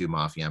down these two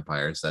mafia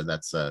empires.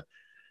 I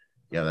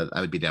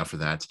would be down for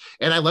that.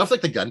 And I love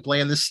like the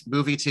gunplay in this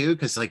movie too,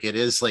 because like it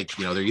is like,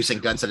 they're using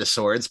guns instead of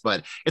swords,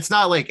 but it's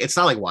not like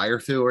wire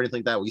fu or anything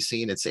like that we've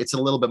seen. It's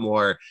a little bit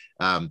more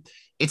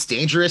it's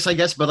dangerous, I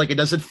guess, but like it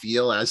doesn't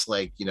feel as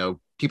like,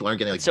 people aren't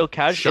getting like so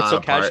casual. It's so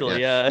casual.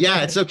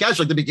 Yeah. It's so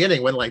casual at the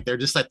beginning when like they're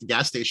just at the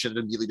gas station and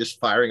immediately just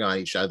firing on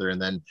each other,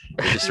 and then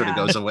it just sort of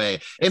goes away.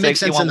 It makes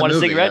sense in the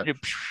movie.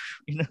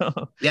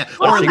 Yeah.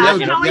 Well,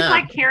 imagine always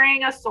like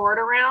carrying a sword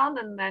around,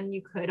 and then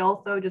you could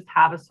also just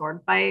have a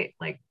sword fight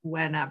like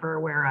whenever,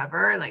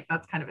 wherever. Like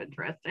that's kind of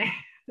interesting.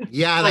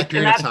 Yeah, that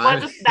period of time.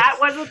 That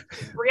was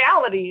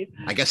reality.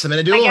 I guess I'm in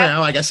a duel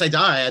now. I guess I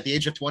die at the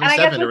age of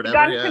 27 or whatever.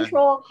 Gun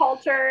control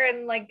culture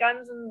and like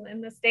guns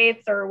in the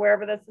States or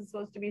wherever this is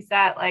supposed to be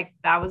set, like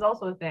that was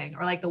also a thing.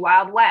 Or like the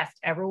Wild West,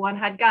 everyone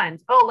had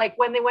guns. Oh, like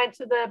when they went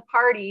to the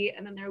party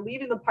and then they're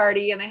leaving the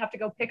party and they have to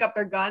go pick up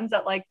their guns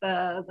at like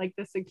the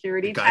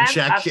security gun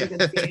check.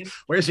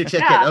 Where's your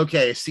ticket? Yeah.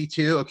 Okay,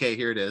 C2. Okay,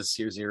 here it is.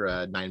 Here's your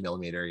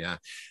 9mm.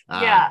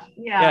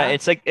 Yeah.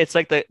 It's like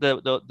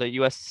the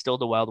U.S. is still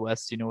the Wild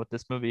West, with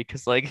this movie,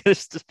 because like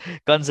there's just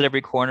guns at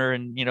every corner,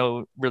 and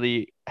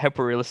really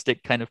hyper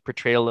realistic kind of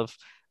portrayal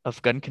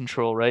of gun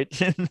control, right,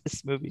 in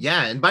this movie.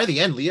 Yeah, and by the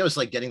end, Leo's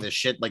like getting the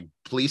shit, like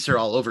police are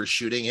all over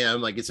shooting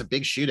him, like it's a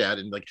big shootout,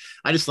 and like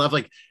I just love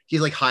like he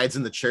like hides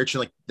in the church, and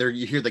like there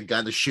you hear the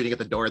gun, they're shooting at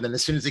the door, and then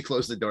as soon as he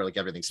closes the door, like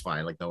everything's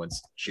fine, like no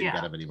one's shooting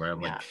at him anymore.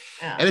 I'm like,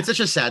 and it's such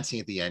a sad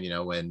scene at the end,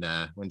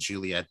 when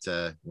Juliet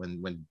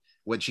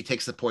when she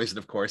takes the poison,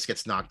 of course,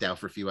 gets knocked out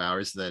for a few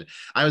hours. That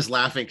I was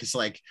laughing because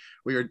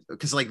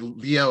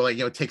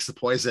Leo takes the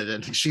poison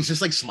and she's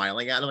just like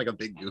smiling at him like a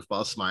big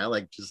goofball smile,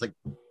 like just like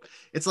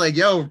it's like,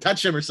 yo,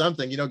 touch him or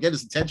something, get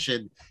his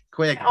attention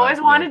quick. I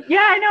always wanted,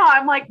 I know.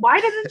 I'm like,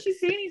 why doesn't she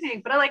say anything?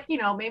 But I like,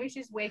 maybe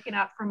she's waking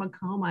up from a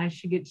coma.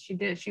 She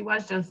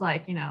was just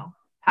like,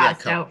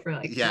 passed out for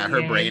like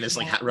her brain is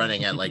like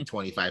running at like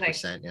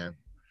 25%. Yeah,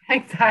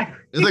 exactly.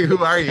 It's like, who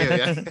are you?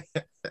 Yeah.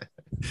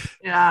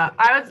 Yeah,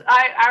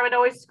 I would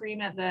always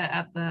scream at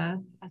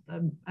the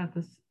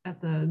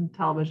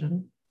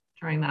television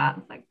during that.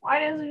 It's like, why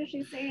doesn't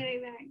she say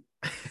anything?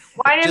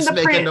 Why didn't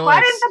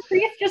the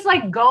priest just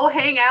like go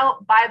hang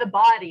out by the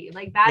body?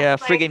 Like that? Yeah,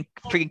 friggin'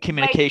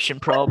 communication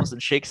problems in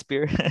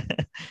Shakespeare.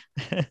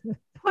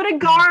 Put a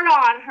guard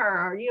on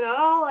her,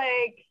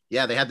 like.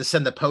 Yeah, they had to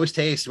send the post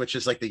haste, which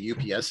is like the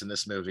UPS in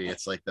this movie.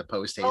 It's like the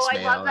post haste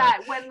mail. I love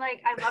that.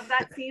 I love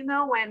that scene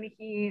though, when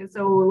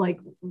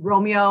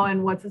Romeo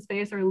and what's his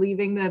face are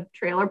leaving the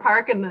trailer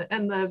park, and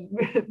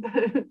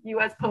the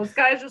US Post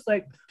guy is just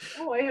like,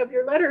 oh, I have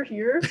your letter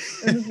here.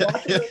 And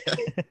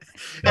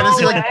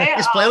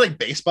he's playing like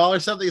baseball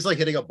or something. He's like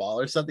hitting a ball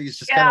or something. He's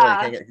just kind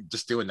of like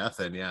just doing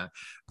nothing. Yeah.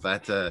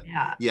 But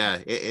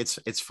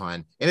it's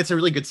fun, and it's a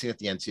really good scene at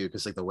the end too,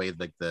 because like the way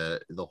like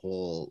the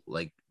whole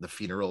like the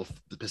funeral,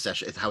 the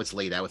procession, it's how it's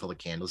laid out with all the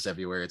candles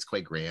everywhere. It's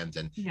quite grand,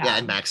 and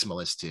and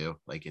maximalist too.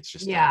 Like it's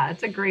just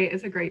it's a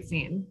great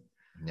scene.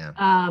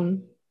 Yeah.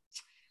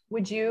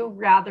 Would you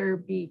rather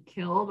be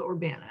killed or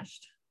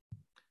banished?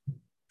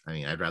 I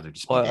mean, I'd rather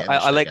just be Well, banished.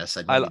 I guess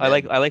I'd want to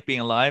be dead. I like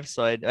being alive.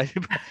 So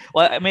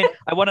well, I mean,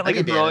 I want it I'd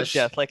like be a heroic banished.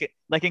 death,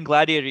 like in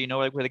Gladiator, you know,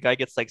 like where the guy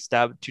gets like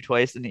stabbed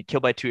twice and he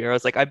killed by 2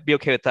 arrows. Like I'd be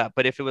okay with that.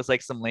 But if it was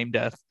like some lame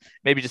death,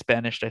 maybe just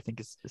banished, I think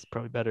is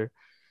probably better.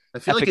 I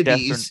feel like Epic it'd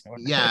be death easy. or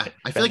Yeah,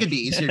 I feel like it'd be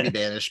banished. easier to be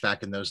banished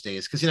back in those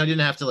days because you didn't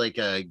have to like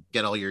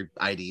get all your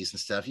IDs and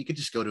stuff. You could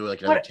just go to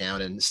like another What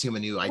town and assume a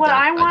new what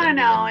I want to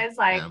identity. know And is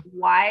like, yeah.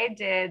 why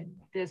did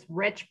this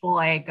rich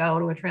boy go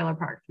to a trailer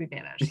park to be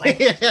banished? Like,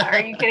 Yeah. are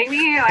you kidding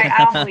me? Like,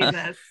 I don't believe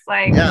this.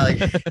 Like, Yeah, like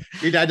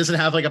your dad doesn't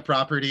have like a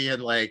property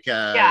in like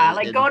yeah,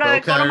 like in go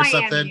Boca to or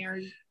something. Miami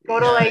or go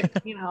to Yeah, like,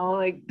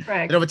 like they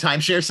frick. don't have a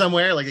timeshare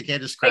somewhere. Like they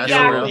can't just crash You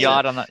know, somewhere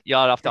Exactly. else. Yeah.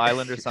 yacht off the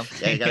island or Yeah, you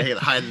something. gotta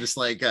hide in this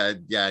like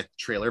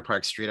trailer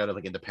park street out of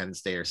like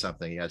Independence Day or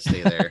something. You gotta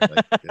stay there.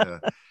 Like, yeah.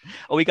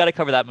 Oh, we got to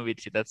cover that movie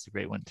too. That's a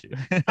great one too.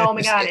 Oh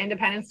my Just- God,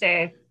 Independence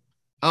Day.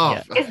 oh,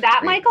 Yeah. Is that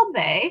great. Michael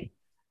Bay?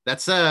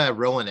 That's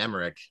Roland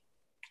Emmerich.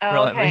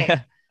 Oh, okay.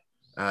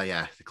 Yeah.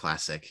 Yeah, the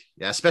classic.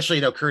 Yeah,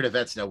 especially current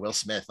events. Will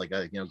Smith, like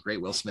a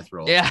great Will Smith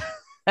role. Yeah.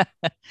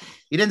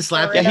 He didn't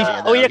slap For the real.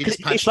 alien. Oh yeah, He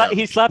just punched him.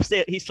 he slaps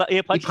the He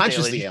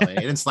punches the alien.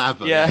 He didn't slap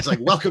him. Yeah. Yeah, it's like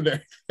welcome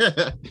to.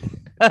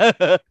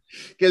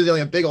 Gives the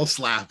alien a big old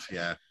slap.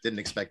 Yeah, didn't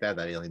expect that.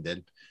 That alien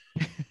did.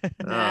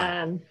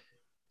 Man.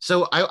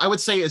 So I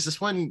would say, is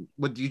this one?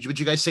 Would you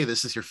guys say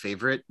this is your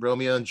favorite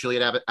Romeo and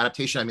Juliet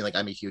adaptation? I mean, like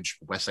I'm a huge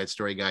West Side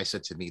Story guy, so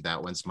to me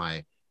that one's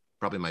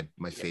probably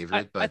my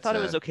favorite. I thought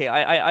it was okay.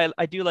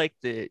 I do like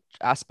the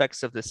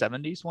aspects of the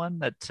 70s one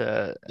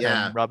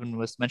that Robin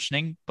was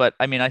mentioning, but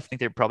I mean I think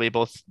they're probably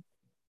both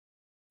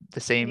the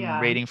same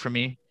rating for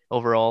me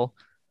overall.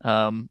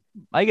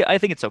 I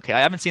think it's okay.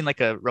 I haven't seen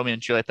like a Romeo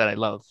and Juliet that I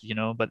love,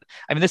 but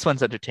I mean this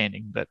one's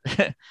entertaining. But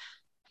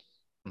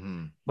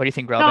mm-hmm. What do you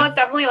think, Robin? No, it's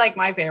definitely like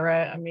my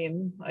favorite. I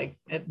mean, like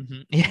it.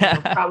 Mm-hmm.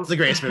 Yeah, it's the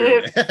greatest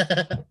movie.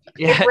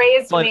 It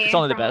raised me it's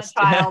only the from best.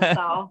 a child,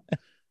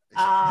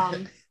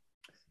 so.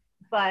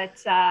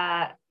 But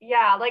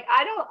yeah, like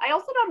I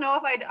also don't know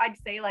if I'd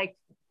say like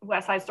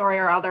West Side Story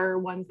or other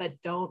ones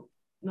that don't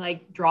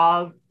like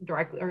draw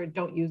directly or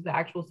don't use the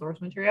actual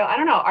source material. I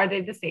don't know. Are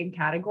they the same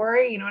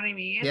category? You know what I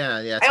mean?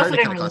 Yeah. I also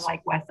didn't really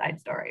like West Side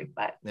Story,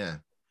 but yeah.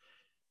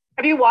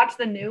 Have you watched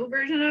the new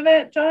version of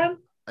it, John?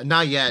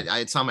 Not yet.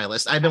 It's on my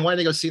list. I've been wanting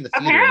to go see in the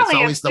theater. Apparently,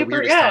 it's always the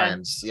weirdest good.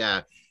 times.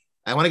 Yeah.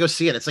 I want to go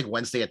see it. It's like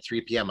Wednesday at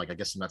 3 p.m. Like, I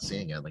guess I'm not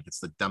seeing it. Like, it's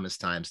the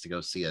dumbest times to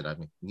go see it. I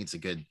mean, it needs a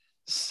good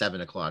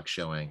 7 o'clock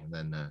showing.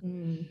 And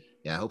then,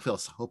 yeah, hopefully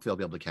I'll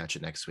be able to catch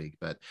it next week.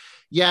 But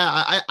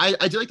yeah,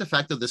 I do like the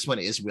fact that this one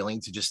is willing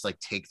to just like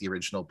take the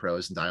original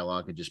prose and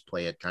dialogue and just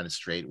play it kind of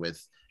straight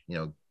with,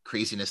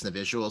 craziness in the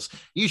visuals.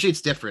 Usually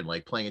it's different,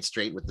 like playing it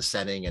straight with the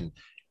setting and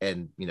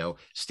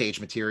stage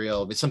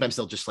material. But sometimes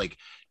they'll just like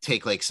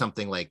take like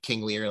something like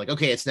King Lear, like,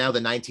 okay, it's now the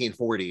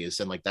 1940s,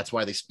 and like that's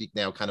why they speak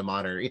now kind of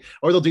modern,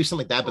 or they'll do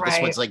something like that. But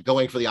this one's like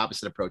going for the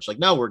opposite approach. Like,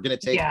 no, we're gonna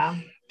take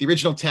the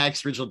original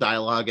text, original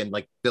dialogue, and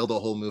like build a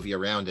whole movie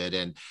around it.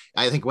 And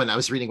I think when I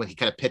was reading when he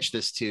kind of pitched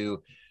this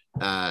to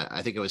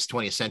I think it was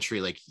 20th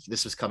Century, like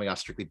this was coming off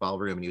Strictly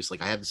Ballroom, and he was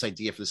like, I have this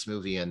idea for this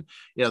movie, and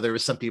there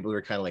was some people who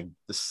were kind of like,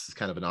 this is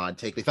kind of an odd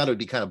take. They thought it would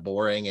be kind of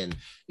boring, and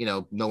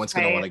no one's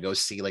going to want to go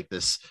see like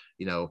this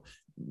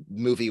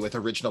movie with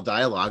original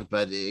dialogue,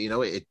 but it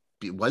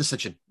was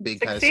such a big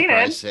kind of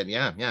surprise, and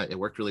yeah, it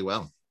worked really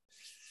well.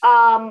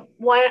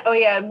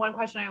 One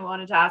question I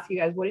wanted to ask you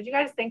guys: what did you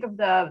guys think of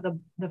the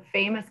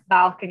famous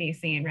balcony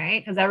scene?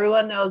 Right, because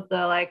everyone knows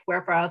the like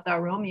 "Wherefore art thou,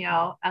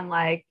 Romeo," and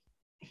like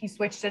he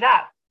switched it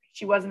up.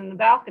 She wasn't in the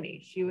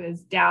balcony; she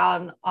was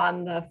down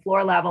on the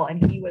floor level,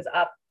 and he was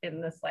up in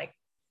this like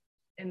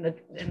in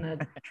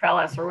the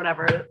trellis or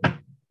whatever.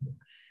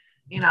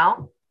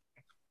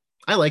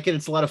 I like it.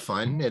 It's a lot of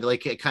fun.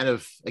 It kind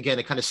of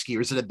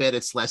skewers it a bit.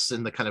 It's less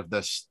in the kind of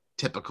the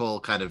typical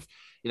kind of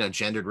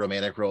gendered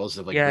romantic roles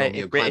of like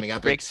Romeo climbing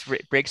up. Breaks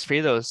free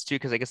of those too,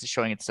 because I guess it's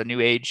showing it's a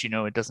new age.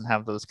 It doesn't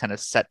have those kind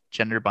of set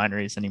gender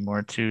binaries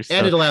anymore too. So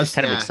and it allows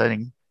kind of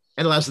exciting.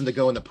 And allows them to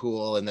go in the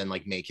pool and then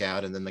like make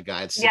out, and then the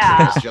guy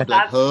jump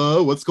like,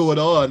 "Oh, what's going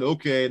on?"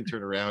 Okay, and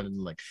turn around, and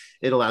like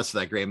it allows for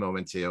that great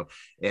moment too.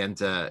 And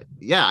I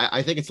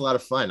think it's a lot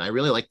of fun. I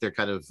really like their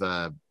kind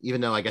of even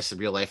though I guess in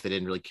real life they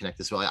didn't really connect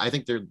this well. I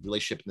think their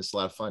relationship in this is a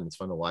lot of fun. It's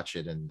fun to watch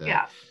it, and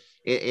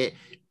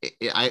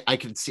I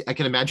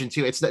can imagine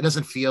too. It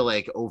doesn't feel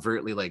like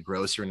overtly like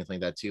gross or anything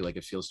like that too. Like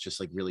it feels just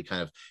like really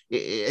kind of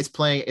it's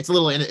playing a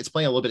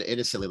little bit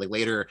innocently. Like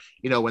later,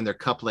 when they're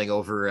coupling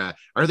over,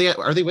 are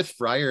they with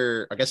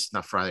Friar? I guess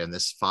not Friar in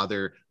this,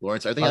 Father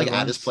Lawrence. Are they like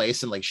at his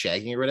place and like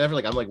shagging or whatever?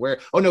 Like I'm like, where?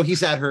 Oh no,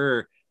 he's at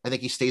her. I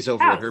think he stays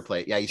over at her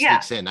place. Yeah, he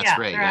sneaks in. That's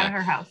right. They're at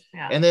her house.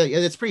 Yeah, and then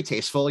it's pretty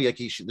tasteful. Like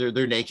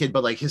they're naked,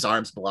 but like his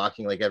arms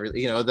blocking like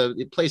everything.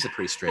 It plays it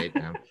pretty straight.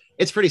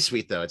 It's pretty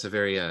sweet though. It's a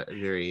very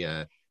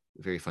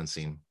very fun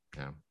scene.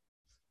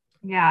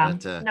 Yeah.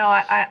 But, no,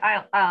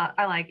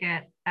 I like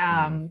it.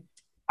 I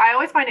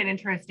always find it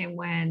interesting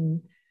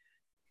when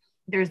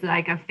there's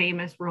like a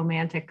famous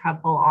romantic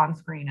couple on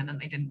screen and then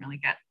they didn't really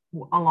get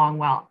along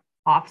well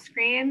off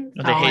screen.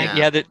 So,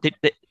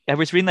 I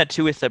was reading that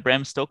too with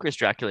Bram Stoker's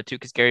Dracula too,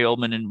 because Gary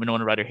Oldman and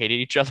Winona Ryder hated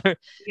each other, and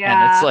it's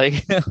Yeah.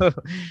 like,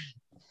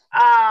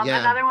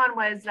 Yeah. Another one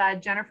was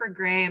Jennifer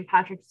Grey and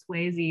Patrick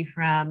Swayze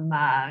from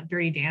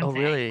Dirty oh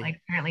Dancing. really?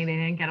 Like apparently they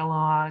didn't get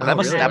along. Oh, And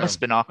really? That then, must have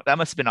been awkward. That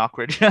must have been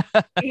awkward.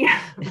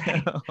 yeah, You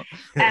right. know,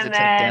 as a And tech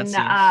then dance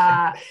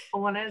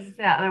scene. what is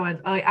the other ones?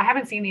 Oh, I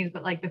haven't seen these,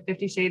 but like the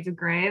 50 Shades of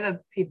Grey, the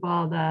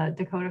people, the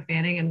Dakota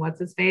Fanning and what's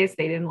his face,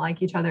 they didn't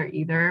like each other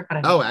either. But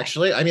I Oh, mean,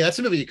 actually, I mean that's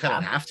a movie you kind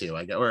of yeah. have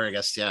to, or I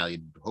guess, yeah,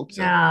 you'd hope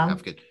to Yeah.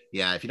 have good.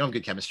 Yeah, if you don't have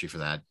good chemistry for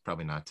that,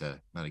 probably not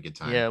a good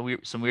time. Yeah,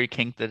 some weird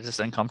kink that is just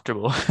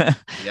uncomfortable.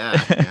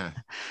 Yeah, yeah,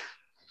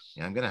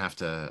 yeah. I'm gonna have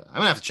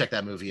to check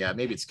that movie out.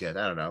 Maybe it's good.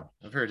 I don't know.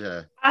 I've heard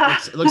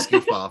it looks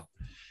goofball.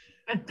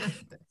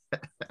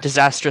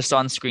 Disastrous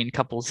on-screen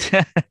couples.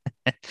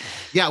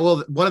 Yeah,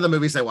 well, one of the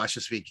movies I watched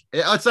this week,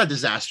 it's not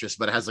disastrous,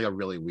 but it has like a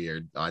really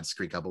weird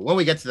on-screen couple. When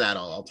we get to that,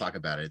 I'll talk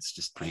about it. It's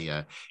just pretty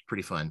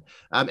fun.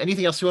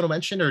 Anything else you want to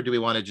mention, or do we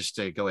want to just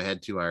go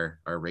ahead to our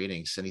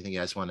ratings? Anything you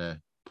guys want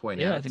to point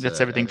Yeah, out? I think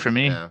that's everything for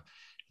me. Yeah,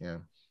 yeah.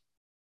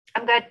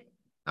 I'm good.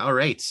 All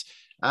right.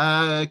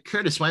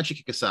 Curtis, why don't you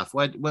kick us off?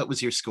 What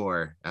was your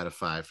score out of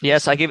 5?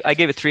 Yes, I gave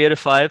it 3 out of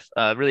 5.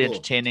 Really Cool.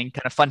 entertaining,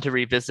 kind of fun to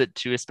revisit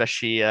too,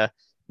 especially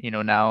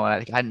now.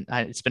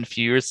 It's been a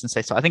few years since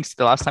I saw. I think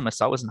the last time I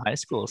saw it was in high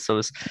school, so it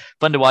was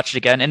fun to watch it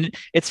again. And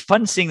it's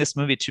fun seeing this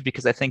movie too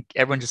because I think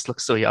everyone just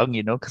looks so young,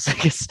 because I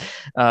guess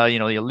you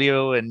have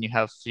Leo and you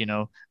have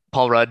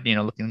Paul Rudd,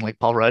 looking like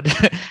Paul Rudd,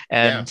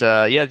 and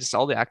just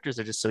all the actors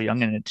are just so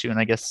young in it too. And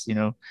I guess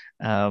you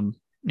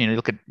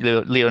look at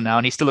Leo now,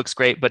 and he still looks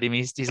great, but I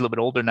mean, he's a little bit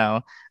older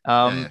now.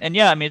 Yeah. And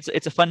yeah, I mean,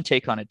 it's a fun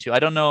take on it too. I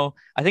don't know.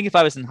 I think if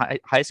I was in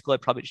high school,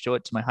 I'd probably show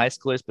it to my high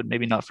schoolers, but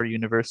maybe not for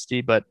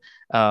university. But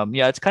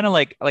yeah, it's kind of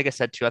like I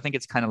said too. I think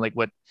it's kind of like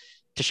what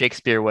to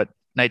Shakespeare, what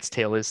Knight's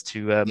Tale is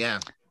to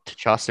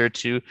Chaucer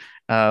too.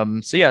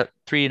 So yeah,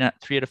 3 out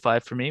of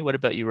 5 for me. What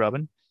about you,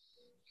 Robin?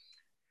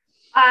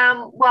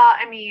 Well,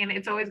 I mean,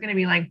 it's always going to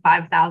be like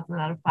 5,000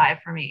 out of 5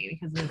 for me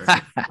because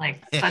it's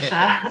like such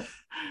a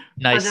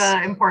Nice. such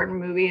an important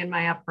movie in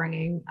my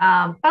upbringing.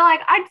 But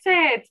like I'd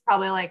say it's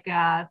probably like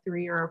a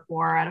 3 or a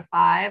 4 out of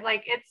 5.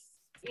 Like it's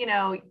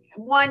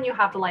one, you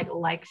have to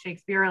like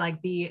Shakespeare,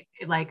 like be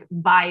like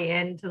buy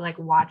into like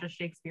watch a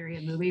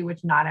Shakespearean movie,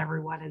 which not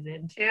everyone is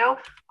into.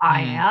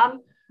 I am.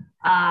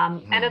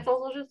 And it's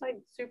also just like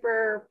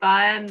super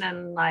fun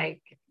and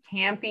like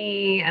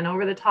campy and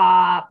over the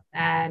top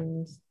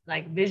and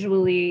like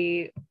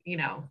visually,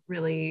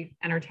 really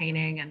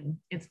entertaining, and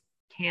it's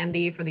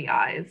candy for the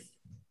eyes.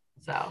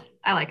 So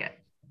I like it.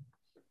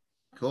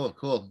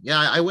 Cool. Yeah,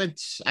 I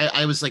was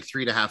like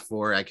 3.5,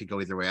 4. I could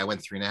go either way. I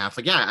went 3.5.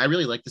 Like, yeah, I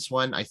really like this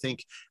one. I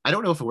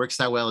don't know if it works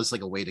that well as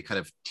like a way to kind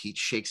of teach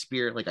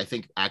Shakespeare. Like, I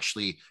think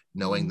actually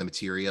knowing the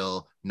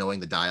material, knowing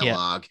the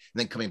dialogue, and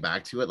then coming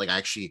back to it, like I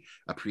actually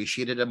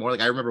appreciated it more.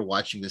 Like I remember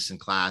watching this in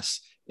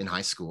class in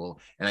high school,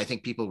 and I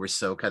think people were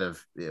so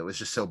it was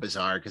just so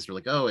bizarre because we're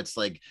like, oh, it's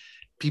like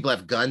people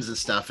have guns and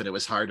stuff, and it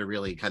was hard to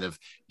really kind of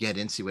get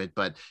into it.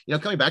 But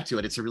coming back to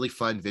it, it's a really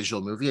fun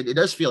visual movie. It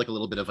does feel like a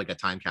little bit of like a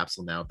time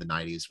capsule now of the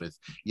 90s with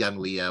young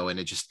Leo, and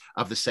it just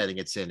of the setting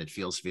it's in, it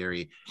feels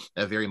very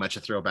much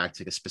a throwback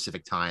to a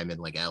specific time in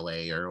like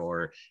LA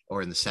or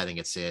in the setting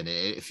it's in.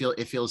 It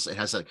feels it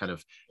has that kind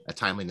of a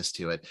timeliness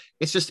to it.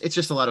 It's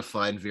just a lot of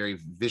fun, very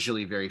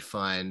visually very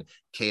fun,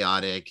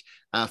 chaotic,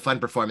 fun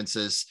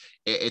performances.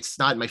 It's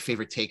not my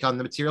favorite take on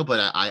the material,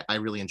 but I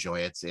really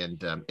enjoy it,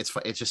 and it's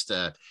just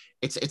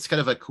it's kind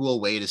of a cool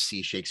way to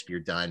see Shakespeare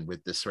done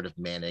with this sort of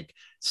manic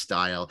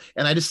style.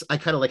 And I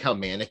kind of like how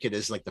manic it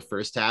is. Like the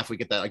first half, we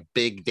get that like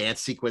big dance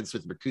sequence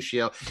with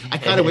Mercutio. I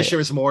kind of wish there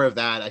was more of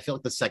that. I feel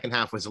like the second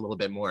half was a little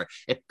bit more.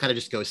 It kind of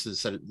just goes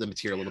to the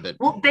material a little bit.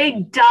 Well,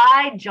 they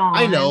die, John.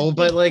 I know,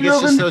 but like it's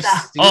just so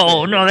stupid.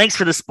 Oh no, thanks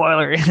for the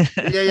spoiler.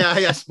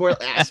 yeah.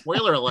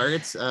 Spoiler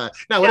alert.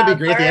 No, wouldn't it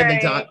be great at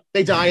the end?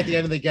 They die at the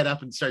end and they get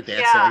up and start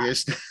dancing. Yeah. Like, they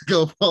just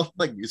go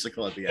like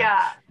musical at the end.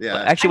 Yeah.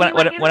 Actually, isn't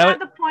that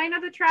the point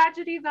of the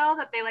tragedy though,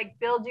 that they like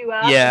build you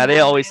up? Yeah, they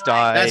always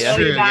die. That's yeah.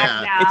 true.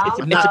 Yeah.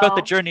 It's about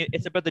the journey.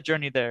 It's about the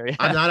journey there. Yeah.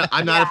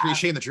 I'm not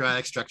appreciating the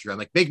dramatic structure. I'm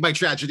like, make my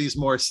tragedies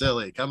more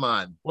silly. Come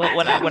on. Well,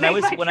 when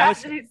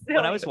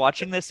I was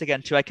watching this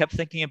again too, I kept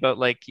thinking about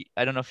like,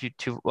 I don't know if you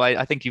two. Well,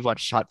 I think you've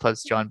watched Hot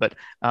Fuzz, John, but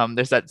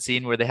there's that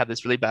scene where they have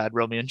this really bad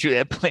Romeo and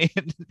Juliet playing.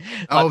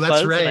 Oh,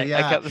 that's right.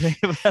 Yeah. I kept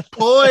thinking about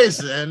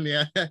Poison.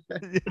 Yeah.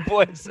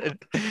 Poison.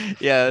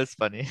 Yeah, it's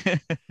funny.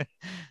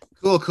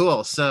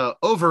 Cool. So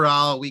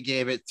overall, we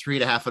gave it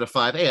 3.5 out of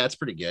 5. Hey, that's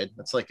pretty good.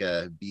 That's like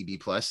a BB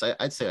plus.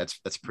 I'd say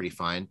that's pretty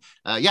fine.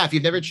 Yeah, if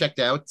you've never checked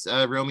out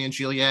Romeo and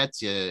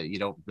Juliet, you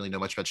don't really know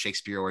much about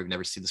Shakespeare, or you've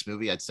never seen this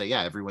movie, I'd say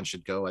yeah, everyone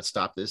should go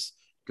stop this,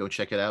 go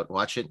check it out,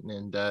 watch it,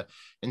 and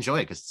enjoy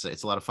it because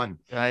it's a lot of fun.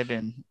 Dive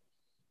in.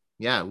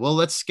 Yeah, well,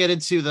 let's get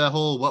into the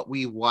whole what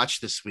we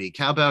watched this week.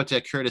 How about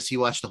Curtis? You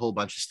watched a whole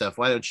bunch of stuff.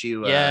 Why don't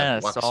you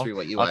walk us through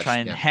what you watched? I'll try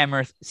and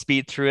hammer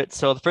speed through it.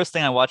 So the first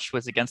thing I watched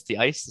was Against the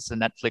Ice. It's a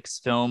Netflix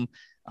film.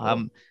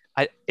 Cool.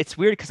 it's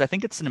weird because I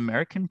think it's an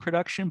American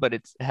production, but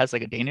it has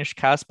like a Danish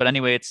cast. But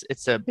anyway,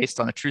 it's based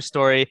on a true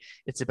story.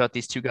 It's about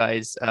these two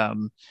guys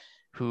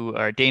who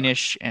are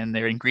Danish and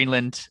they're in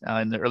Greenland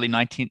in the early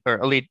 19th or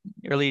early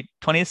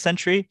 20th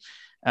century.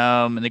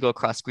 And they go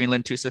across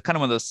Greenland too. So kind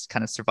of one of those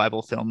kind of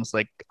survival films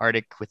like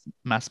Arctic with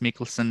Mads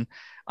Mikkelsen.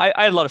 I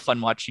had a lot of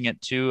fun watching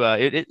it too.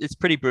 It's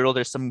pretty brutal.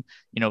 There's some,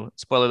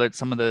 spoiler alert,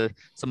 some of the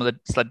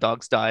sled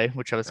dogs die,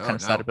 which I was Oh kind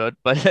of sad no. about.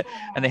 But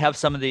and they have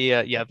some of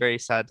the yeah, very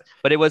sad.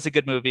 But it was a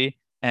good movie,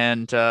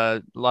 and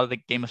a lot of the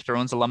Game of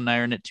Thrones alumni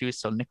are in it too.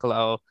 So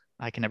Nicolau,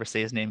 I can never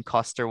say his name,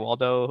 Coster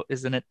Waldo,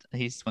 isn't it?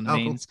 He's one of the Oh,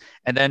 cool. mains.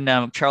 And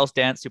then Charles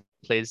Dance, who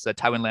plays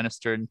Tywin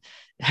Lannister, and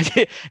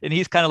and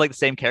he's kind of like the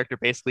same character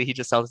basically. He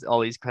just has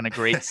all these kind of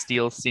great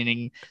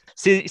scene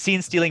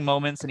stealing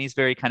moments, and he's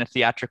very kind of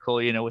theatrical,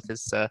 with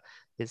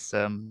his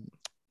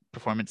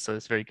performance. So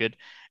it's very good.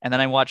 And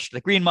then I watched The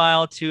Green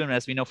Mile too, and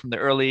as we know from the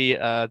early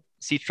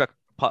Siege Truck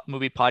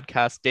movie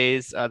podcast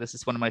days, this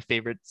is one of my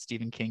favorite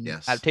Stephen King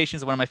Yes.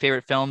 adaptations, one of my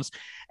favorite films.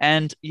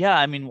 And yeah,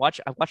 I mean,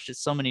 I've watched it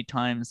so many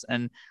times,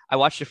 and I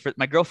watched it for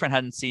my girlfriend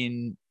hadn't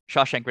seen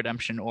Shawshank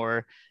Redemption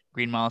or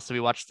Green Mile, so we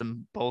watched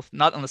them both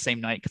not on the same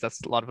night because that's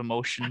a lot of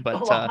emotion.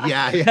 But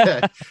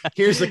Yeah.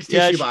 Here's the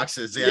yeah, tissue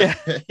boxes. Yeah.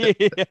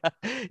 yeah,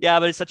 yeah,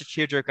 but it's such a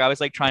tearjerker. I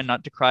was like trying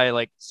not to cry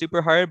like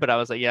super hard, but I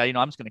was like, yeah,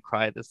 I'm just gonna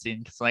cry at this scene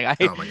because like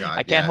Oh my I God.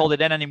 can't Yeah. hold it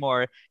in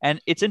anymore.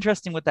 And it's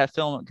interesting with that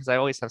film because I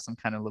always have some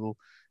kind of little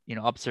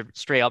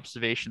stray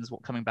observations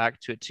coming back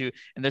to it too.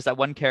 And there's that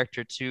one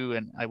character too,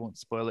 and I won't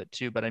spoil it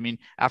too, but I mean,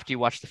 after you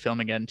watch the film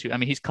again too, I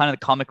mean, he's kind of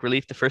the comic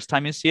relief the first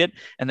time you see it,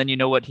 and then you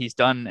know what he's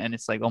done, and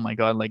it's like, oh my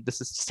God, like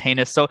this is just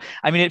heinous. So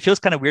I mean, it feels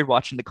kind of weird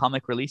watching the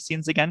comic relief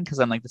scenes again because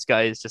I'm like, this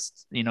guy is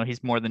just,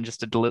 he's more than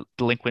just a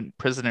delinquent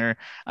prisoner.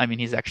 I mean,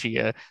 he's actually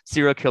a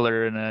serial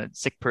killer and a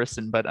sick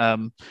person. But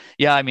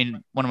yeah, I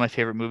mean, one of my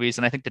favorite movies,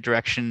 and I think the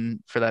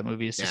direction for that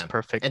movie is just Yeah.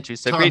 perfect And too.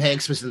 So Tom great.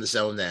 Hanks was in the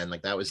zone then.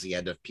 Like that was the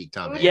end of peak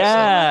Tom Hanks. Like,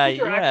 Yeah, Who's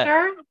the yeah.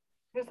 director?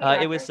 Who's the It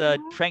director was for that?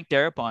 Frank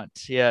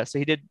Darabont. Yeah, so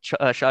he did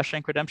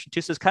Shawshank Redemption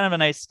too. So it's kind of a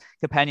nice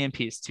companion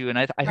piece too. And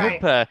I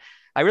hope Right.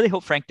 I really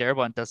hope Frank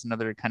Darabont does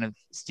another kind of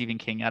Stephen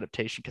King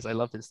adaptation because I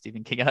love his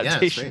Stephen King yeah, it's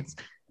great. adaptations.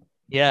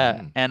 Yeah,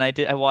 Mhm. and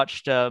I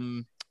watched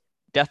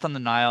Death on the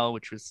Nile,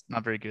 which was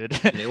not very good.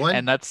 The new one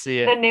And that's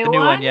The new the new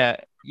one. one? Yeah,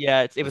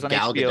 yeah. It was with on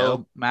Gal HBO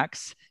Gadot.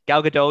 Max.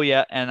 Gal Gadot,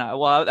 yeah. And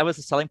well, that was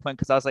the selling point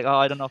because I was like, oh,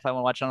 I don't know if I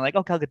want to watch it. I'm like,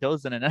 oh, Gal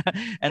Gadot's in it.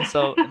 And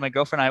so my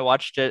girlfriend and I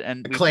watched it,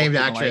 and we both Acclaimed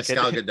didn't like actress it.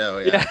 Gal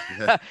Gadot. Yeah.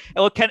 Yeah.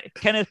 Well,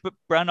 Kenneth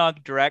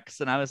Branagh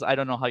directs, and I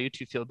don't know how you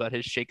two feel about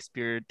his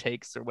Shakespeare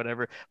takes or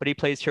whatever, but he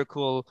plays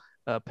Hercule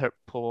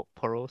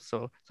Poirot.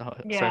 So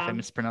sorry if I Yeah.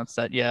 mispronounced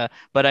that. Yeah,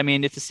 but I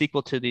mean, it's a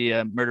sequel to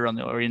the Murder on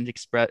the Orient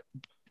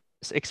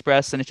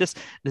Express, and it's just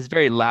it's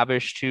very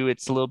lavish too.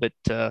 It's a little bit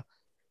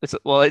it's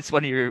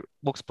one of your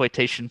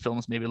exploitation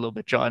films, maybe a little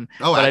bit, John.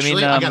 Oh, But I mean,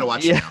 actually, I gotta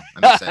watch it yeah, now.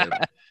 I'm excited.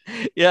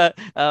 yeah.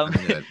 I'm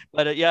into it.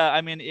 But yeah, I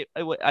mean,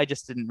 I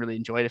just didn't really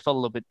enjoy it. It felt a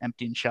little bit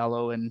empty and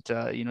shallow, and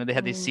they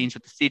had these Mm. scenes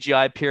with the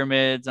CGI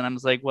pyramids, and I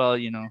was like, well,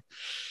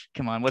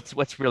 come on,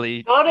 what's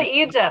really Go to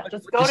Egypt.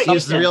 Just go Just to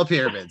use the Egypt. real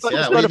pyramids. Yeah,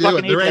 just what go are you to fucking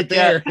doing? They're right Egypt,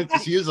 yeah. there.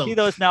 Just use them. See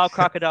those now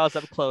crocodiles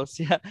up close,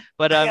 yeah.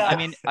 But I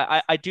mean,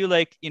 Yes. I do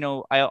like,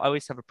 I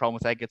always have a problem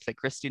with Agatha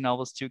Christie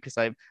novels too because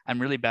I'm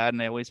really bad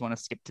and I always want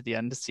to skip to the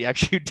end to see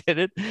actually who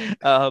did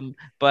it.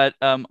 But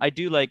I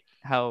do like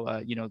how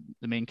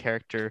the main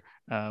character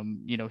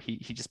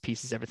he just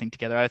pieces everything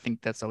together. I think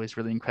that's always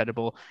really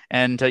incredible.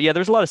 And yeah,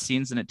 there's a lot of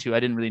scenes in it too.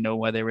 I didn't really know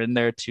why they were in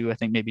there too. I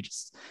think maybe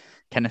just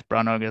Kenneth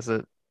Branagh as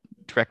a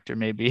director,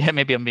 maybe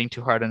maybe I'm being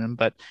too hard on him,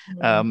 but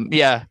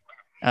yeah.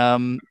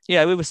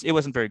 Yeah, it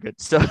wasn't very good,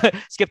 so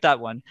skip that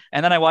one.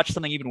 And then I watched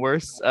something even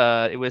worse.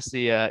 It was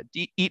the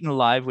Eaten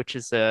Alive, which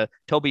is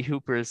Toby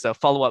Hooper's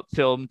follow-up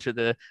film to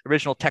the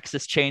original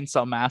Texas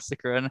Chainsaw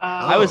Massacre. And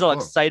I was Oh, all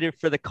cool. excited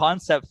for the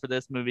concept for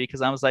this movie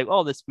because I was like,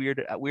 oh, this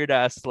weird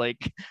ass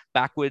like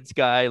backwoods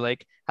guy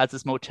like has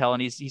this motel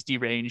and he's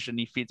deranged and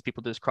he feeds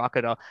people to this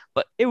crocodile.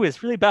 But it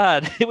was really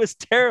bad. It was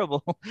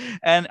terrible.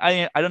 And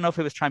I don't know if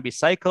it was trying to be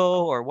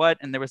psycho or what.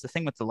 And there was the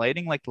thing with the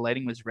lighting, like the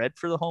lighting was red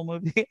for the whole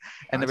movie, Oh,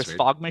 and there that's was weird.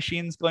 fog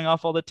machines going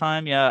off all the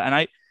time. Yeah,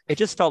 and it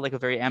just felt like a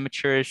very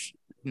amateurish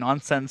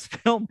nonsense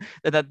film.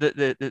 That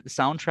the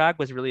soundtrack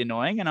was really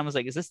annoying, and I was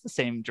like, is this the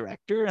same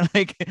director? And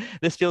like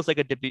this feels like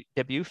a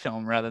debut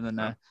film rather than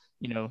Huh.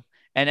 a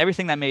and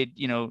everything that made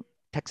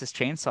Texas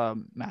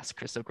Chainsaw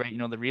Massacre so great.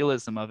 The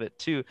realism of it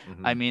too.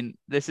 I Mhm. mean,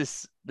 this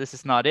is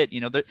not it.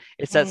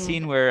 It's that Mm.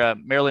 scene where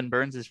Marilyn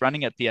Burns is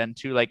running at the end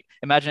too. Like,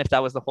 imagine if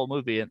that was the whole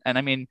movie. And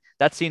I mean,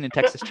 that scene in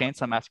Texas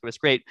Chainsaw Massacre was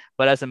great,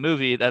 but as a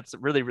movie, that's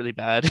really really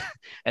bad,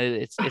 and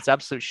it's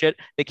absolute shit.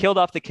 They killed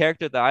off the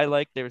character that I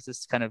liked. There was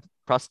this kind of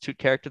prostitute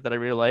character that I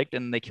really liked,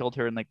 and they killed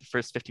her in like the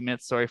first 50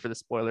 minutes. Sorry for the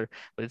spoiler,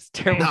 but it's a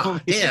terrible Damn. Oh,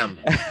 movie.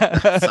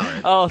 damn.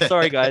 Sorry. Oh,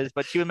 sorry guys,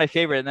 but she was my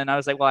favorite. And then I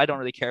was like, well, I don't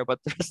really care about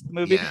the rest of the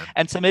movie. Yeah.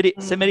 And some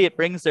idiot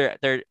brings their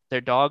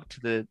dog to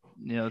the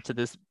to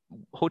this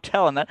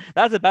hotel, and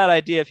that's a bad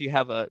idea if you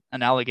have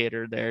an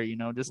alligator there.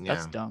 Just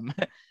that's Yeah. dumb.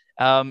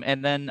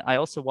 And then I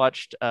also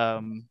watched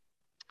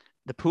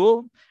The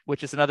Pool,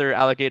 which is another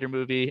alligator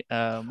movie.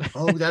 Oh,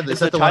 that is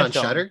It's a that the one Thai on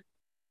film. Shutter?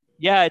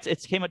 Yeah,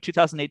 it's came out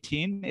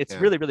 2018. It's Yeah.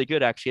 really really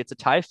good actually. It's a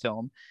Thai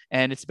film,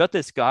 and it's about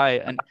this guy,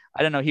 and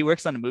I don't know. He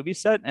works on a movie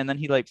set, and then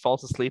he like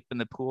falls asleep in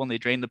the pool, and they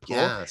drain the pool,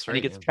 Yeah, that's and he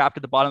right. gets Yeah. trapped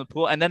at the bottom of the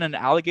pool, and then an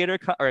alligator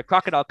or a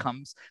crocodile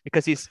comes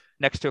because he's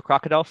next to a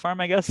crocodile farm,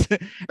 I guess, and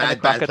the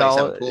Bad place to have a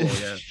crocodile, pool.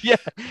 Yeah. yeah,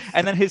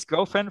 and then his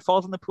girlfriend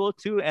falls in the pool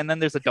too, and then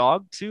there's a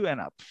dog too, and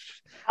I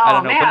Oh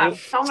don't know, but man,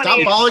 Stop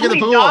so falling in the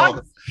many pool.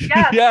 dogs.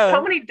 Yes, yeah,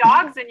 so many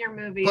dogs in your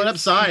Put up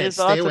movies. signs. there's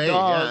Stay lots of away. Yeah.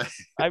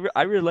 dogs.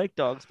 I really like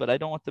dogs, but I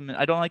don't want them.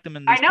 I don't like them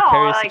in I these know,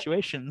 precarious like,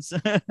 situations.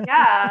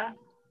 yeah.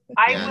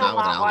 I Yeah, will not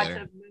with an not watch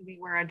alligator. a movie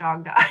where a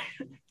dog dies.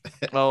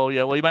 Oh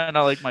yeah, well you might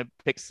not like my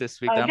picks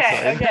this week. Then, I'm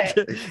Okay,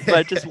 sorry, okay.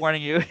 but just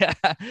warning you. Yeah.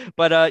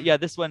 But yeah,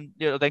 this one,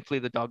 thankfully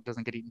the dog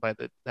doesn't get eaten by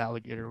the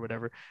alligator or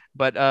whatever.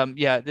 But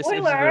yeah, this is a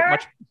Spoiler.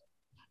 much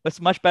it's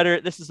much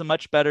better. This is a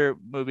much better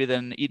movie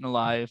than Eaten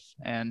Alive,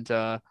 and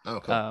Oh,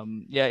 cool.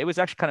 yeah, it was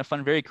actually kind of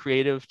fun, very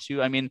creative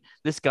too. I mean,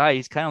 this guy,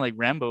 he's kind of like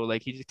Rambo,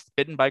 like he's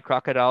bitten by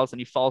crocodiles and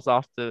he falls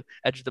off the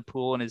edge of the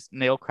pool and his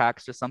nail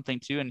cracks or something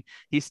too, and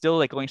he's still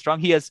like going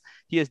strong. He has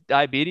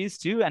diabetes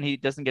too, and he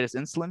doesn't get his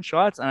insulin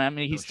shots, and I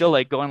mean, Oh he's still shit.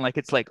 like going like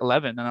it's like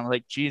 11, and I'm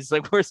like, geez,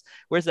 like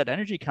where's that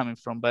energy coming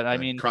from? But I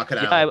mean,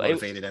 Crocodile yeah,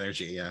 motivated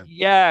energy. Yeah.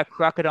 yeah,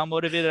 crocodile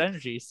motivated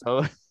energy.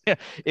 So yeah,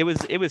 it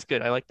was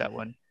good. I like that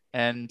one.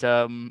 And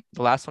the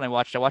last one I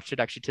watched it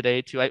actually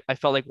today too. I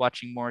felt like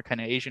watching more kind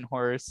of Asian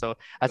horror. So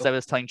as I Cool.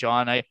 was telling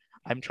John,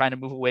 I'm trying to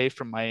move away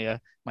from my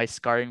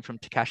scarring from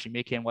Takashi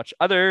Miike and watch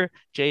other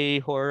J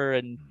horror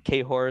and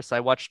K horror. So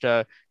I watched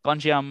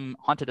Gonjiam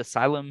Haunted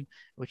Asylum,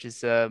 which is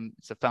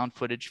it's a found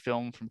footage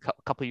film from a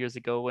couple of years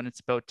ago, and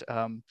it's about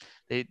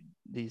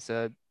these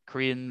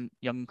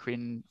young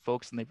Korean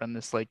folks, and they run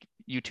this like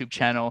YouTube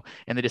channel,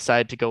 and they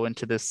decide to go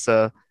into this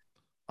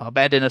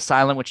abandoned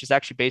asylum, which is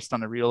actually based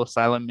on a real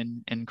asylum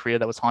in Korea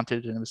that was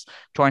haunted and it was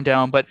torn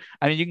down. But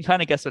I mean, you can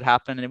kind of guess what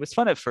happened, and it was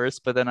fun at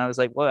first. But then I was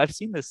like, well, I've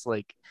seen this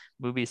like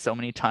movie so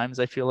many times.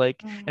 I feel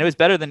like, and it was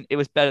better than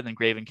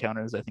Grave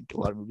Encounters. I think a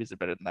lot of movies are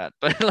better than that.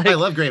 But I like,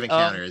 love Grave um,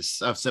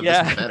 Encounters. Oh, so this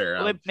yeah, one's better.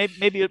 well,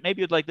 maybe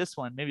you'd like this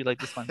one. Maybe you'd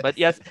like this one. But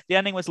yes, the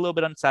ending was a little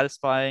bit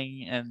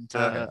unsatisfying, and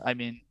Okay. I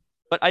mean.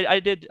 But I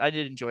did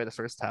enjoy the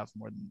first half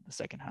more than the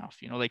second half.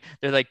 Like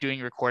they're like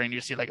doing a recording,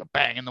 you see like a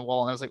bang in the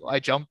wall, and I was like, well,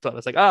 I jumped. I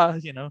was like,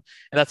 and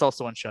that's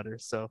also on Shutter.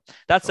 So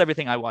that's Cool.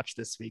 everything I watched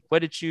this week. What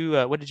did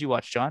you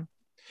watch, John?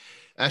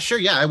 Sure.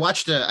 Yeah, I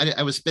watched.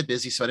 I was a bit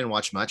busy, so I didn't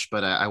watch much,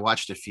 but I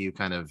watched a few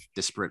kind of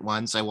disparate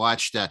ones. I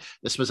watched.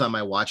 This was on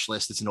my watch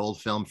list. It's an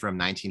old film from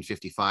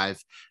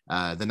 1955,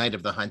 The Night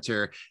of the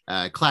Hunter,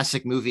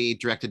 classic movie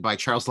directed by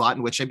Charles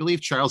Laughton, which I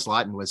believe Charles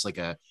Laughton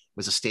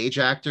was a stage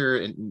actor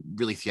and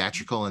really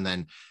theatrical, and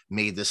then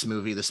made this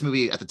movie. This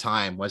movie at the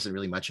time wasn't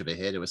really much of a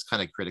hit. It was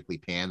kind of critically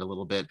panned a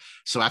little bit.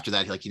 So after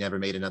that, he never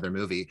made another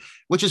movie,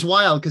 which is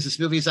wild because this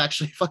movie is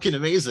actually fucking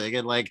amazing,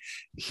 and like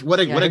Yeah, I what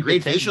a heard good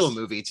great visual things.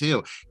 movie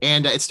too.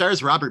 And it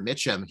stars Robert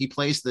Mitchum. He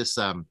plays this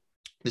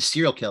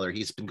serial killer.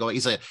 He's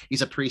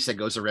a priest that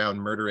goes around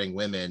murdering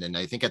women. And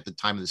I think at the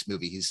time of this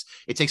movie,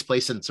 it takes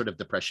place in sort of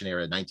Depression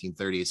era,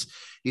 1930s.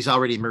 He's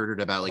already murdered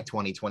about like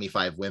 20,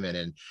 25 women.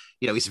 And,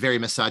 he's very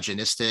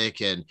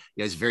misogynistic, and,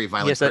 he's a very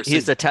violent person. He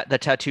has the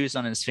tattoos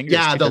on his fingers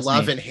Yeah, too, the doesn't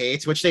love he? and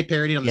hate, which they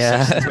parodied on The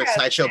Yeah. Simpsons with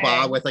Sideshow Bob,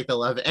 Interesting. with like the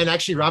love. And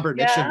actually, Robert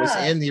Mitchum was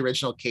Yeah. in the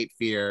original Cape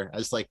Fear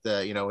as like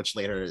which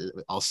later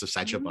also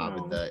Sideshow Bob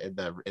in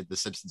Oh. the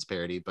Simpsons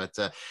parody. But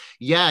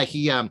yeah,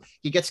 he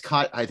gets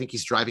caught. I think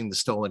he's driving the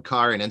stolen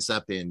car and ends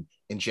up in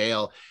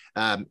jail.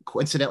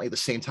 Coincidentally, at the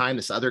same time,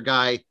 this other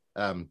guy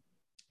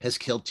has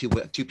killed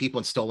two people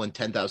and stolen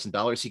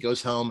 $10,000. He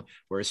goes home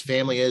where his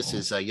family is.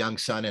 His young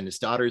son and his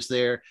daughter's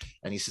there,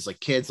 and he says,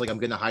 like, kids, like, I'm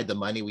gonna hide the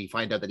money. We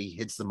find out that he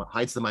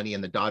hides the money in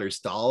the daughter's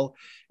doll,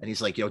 and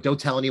he's like, don't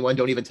tell anyone,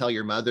 don't even tell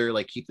your mother,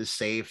 like, keep this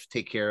safe,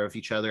 take care of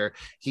each other.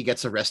 He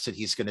gets arrested.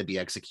 He's going to be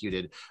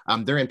executed.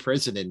 They're in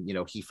prison, and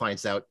he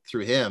finds out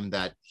through him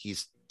that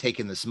he's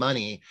taken this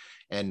money.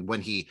 And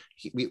when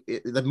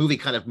the movie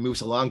kind of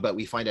moves along, but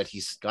we find out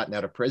he's gotten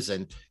out of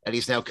prison and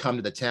he's now come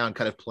to the town,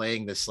 kind of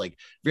playing this like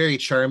very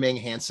charming,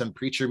 handsome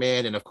preacher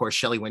man. And of course,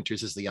 Shelley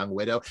Winters is the young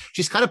widow.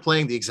 She's kind of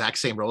playing the exact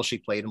same role she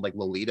played in like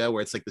Lolita,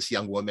 where it's like this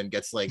young woman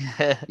gets like,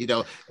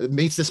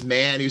 meets this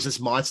man who's this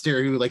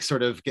monster who like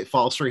sort of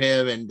falls for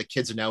him, and the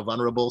kids are now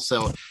vulnerable.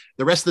 So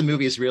the rest of the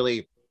movie is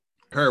really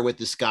her with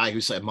this guy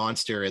who's a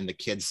monster, and the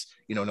kids,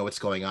 know what's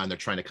going on. They're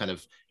trying to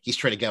he's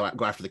trying to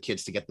go after the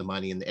kids to get the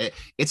money. And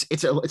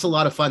it's a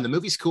lot of fun. The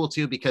movie's cool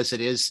too, because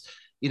it is,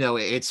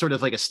 it's sort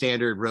of like a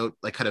standard rote,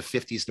 like kind of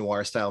 50s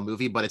noir style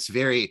movie, but it's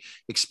very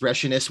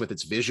expressionist with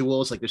its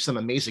visuals. Like there's some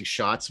amazing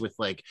shots with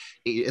like,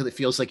 it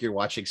feels like you're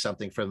watching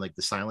something from like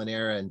the silent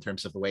era in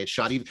terms of the way it's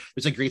shot.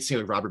 There's a great scene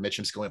with Robert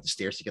Mitchum's going up the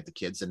stairs to get the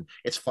kids, and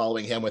it's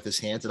following him with his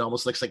hands. It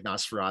almost looks like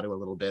Nosferatu a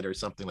little bit or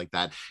something like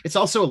that. It's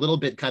also a little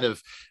bit kind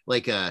of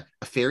like a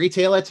fairy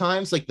tale at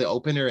times, like the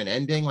opener and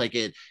ending. Like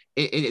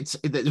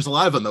there's a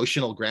lot of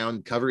emotional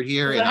ground covered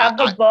here. Does And it have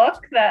the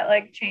book that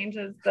like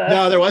changes the?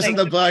 No, there wasn't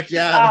like, the book.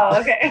 Yeah. Oh,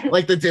 okay.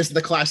 Like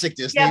the classic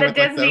Disney. Yeah, the with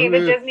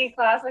like Disney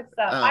classic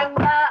stuff. Oh.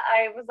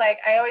 I was like,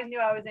 I always knew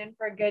I was in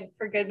for a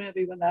good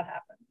movie when that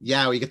happened.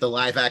 Yeah, we get the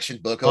live action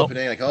book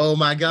opening. Like, oh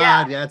my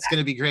god, yeah, it's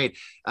gonna be great.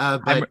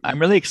 But I'm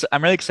really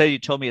excited you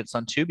told me it's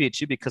on Tubi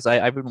too, because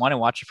I've been wanting to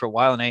watch it for a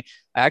while, and I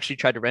actually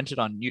tried to rent it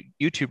on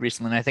YouTube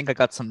recently, and I think I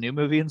got some new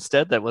movie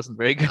instead that wasn't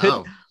very good.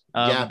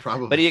 Oh, yeah,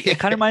 probably. But it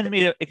kind of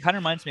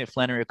reminds me of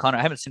Flannery O'Connor.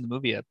 I haven't seen the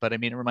movie yet, but I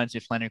mean, it reminds me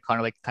of Flannery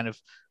O'Connor, like kind of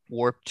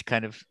warped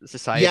kind of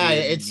society. Yeah,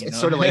 it's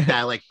sort of like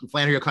that. Like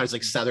Flannery O'Connor's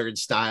like Southern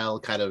style,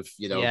 kind of,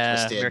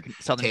 twisted American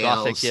Southern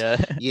tales.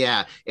 Gothic.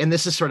 Yeah, and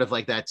this is sort of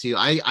like that too.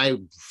 I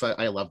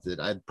loved it.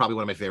 Probably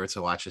one of my favorites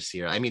to watch this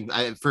year. I mean,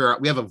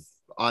 we have a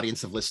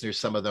audience of listeners,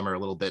 some of them are a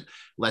little bit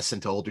less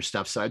into older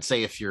stuff, so I'd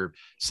say if you're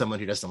someone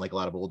who doesn't like a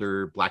lot of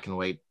older black and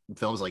white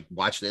films, like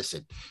watch this.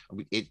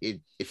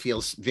 It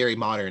feels very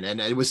modern,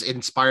 and it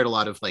inspired a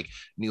lot of like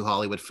new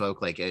Hollywood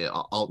folk, like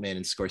Altman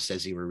and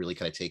Scorsese were really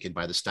kind of taken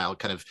by the style,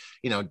 kind of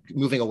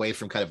moving away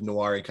from kind of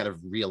noir and kind of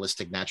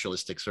realistic,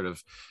 naturalistic sort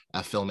of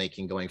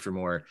filmmaking, going for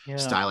more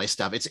stylized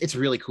stuff. It's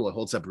really cool. It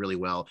holds up really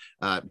well.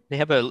 They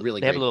have a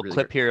little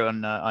clip here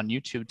on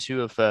YouTube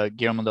too of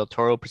Guillermo del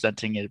Toro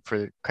presenting it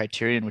for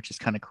Criterion, which is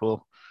kind of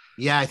cool.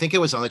 Yeah, I think it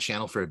was on the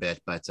channel for a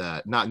bit, but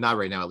not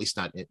right now, at least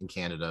not in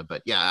Canada.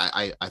 But yeah,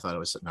 I thought it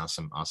was an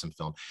awesome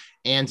film.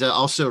 And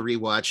also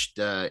rewatched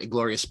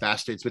Inglourious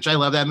Bastards, which I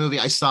love that movie.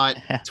 I saw it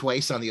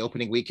twice on the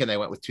opening weekend. I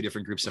went with two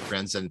different groups of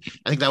friends, and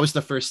I think that was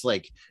the first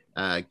like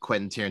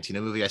Quentin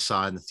Tarantino movie I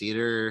saw in the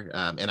theater.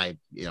 And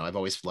I've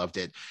always loved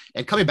it.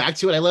 And coming back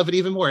to it, I love it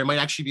even more. It might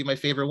actually be my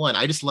favorite one.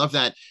 I just love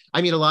that.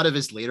 I mean, a lot of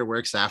his later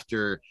works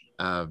after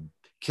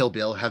Kill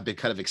Bill have been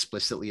kind of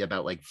explicitly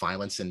about like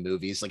violence in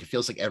movies. Like it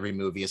feels like every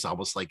movie is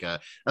almost like a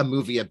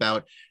movie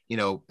about,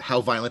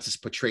 how violence is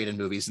portrayed in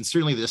movies. And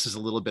certainly this is a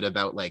little bit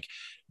about like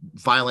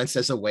violence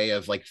as a way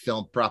of like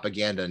film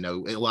propaganda.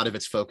 No, a lot of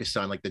it's focused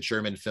on like the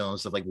German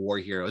films of like war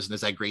heroes. And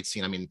there's that great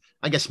scene. I mean,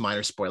 I guess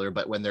minor spoiler,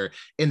 but when they're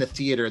in the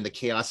theater and the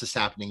chaos is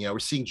happening, we're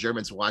seeing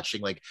Germans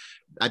watching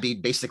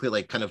basically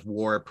like kind of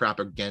war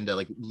propaganda,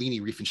 like Leni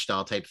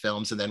Riefenstahl type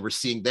films. And then we're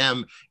seeing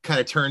them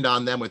kind of turned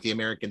on them with the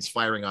Americans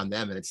firing on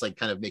them. And it's like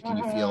kind of making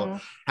you feel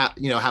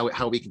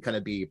how we can kind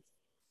of be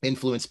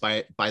influenced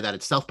by that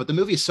itself. But the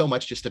movie is so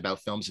much just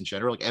about films in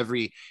general. Like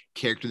every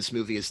character in this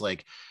movie is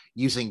like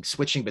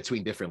switching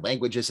between different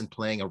languages and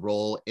playing a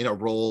role in a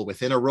role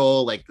within a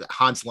role. Like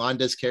Hans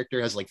Landa's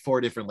character has like 4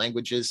 different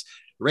languages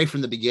right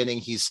from the beginning.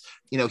 He's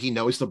he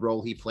knows the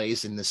role he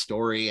plays in the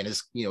story, and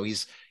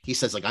he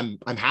says like I'm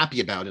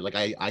happy about it, like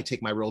I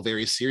take my role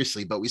very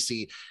seriously. But we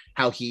see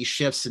how he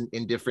shifts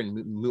in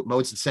different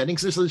modes and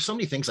settings. There's so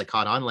many things I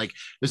caught on. Like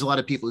there's a lot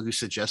of people who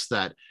suggest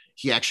that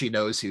he actually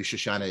knows who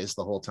Shoshana is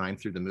the whole time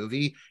through the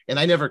movie, and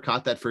I never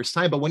caught that first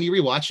time, but when you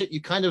rewatch it,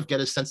 you kind of get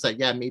a sense that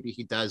maybe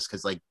he does,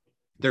 because like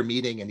they're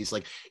meeting and he's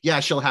like, yeah,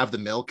 she'll have the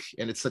milk,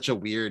 and it's such a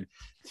weird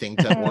thing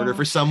to order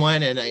for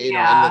someone, and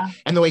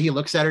and the way he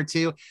looks at her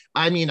too.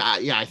 I mean,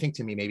 I think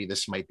to me maybe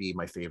this might be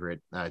my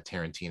favorite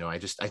Tarantino. I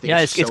think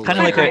it's kind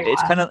of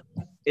like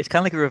it's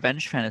kind of like a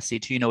revenge fantasy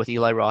too, with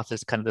Eli Roth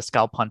as kind of the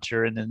scalp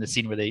hunter, and then the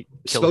scene where they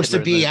kill supposed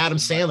Hitler to be Adam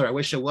Sandler. I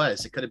wish it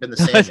was. It could have been the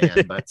same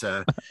man, but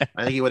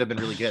I think he would have been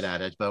really good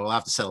at it. But we'll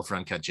have to settle for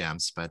Uncut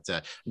Gems. But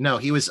no,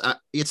 he was.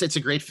 It's a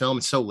great film.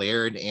 It's so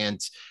layered, and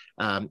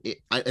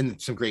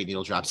some great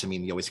needle drops. I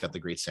mean, he always got the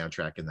great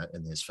soundtrack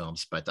in his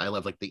films, but I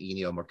love like the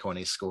Ennio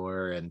Morricone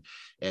score, and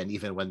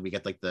even when we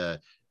get like the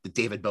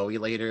David Bowie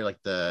later,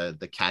 like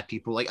the cat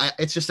people, like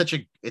it's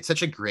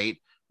such a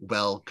great,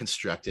 well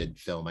constructed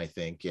film, I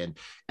think. And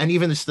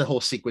even just the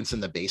whole sequence in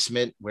the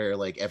basement where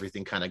like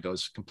everything kind of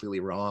goes completely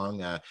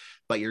wrong,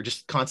 but you're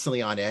just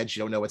constantly on edge.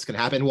 You don't know what's going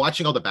to happen.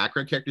 Watching all the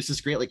background characters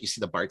is great. Like you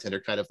see the bartender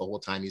kind of the whole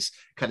time, he's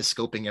kind of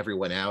scoping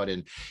everyone out,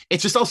 and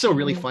it's just also a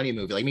really funny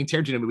movie. Like, I mean,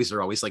 Tarantino movies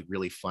are always like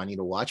really funny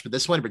to watch, but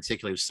this one in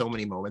particular, there's so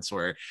many moments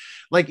where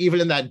like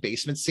even in that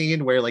basement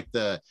scene where like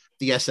the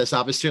SS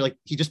officer, like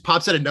he just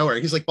pops out of nowhere.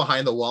 He's like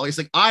behind the wall. He's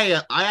like,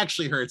 I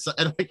actually heard. So,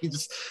 and like, he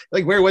just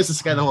like, where was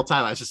this guy the whole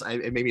time?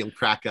 It made me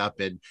crack up.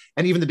 And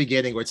even the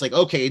beginning where it's like,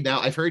 okay, now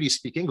I've heard you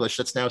speak English.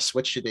 Let's now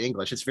switch to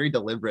English. It's very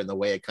deliberate in the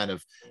way it kind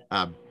of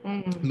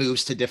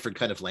moves to different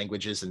kind of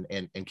languages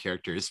and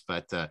characters.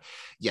 But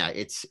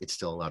it's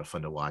still a lot of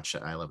fun to watch.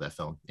 I love that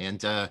film.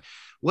 And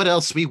what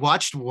else? We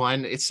watched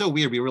one. It's so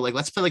weird. We were like,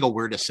 let's play like a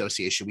word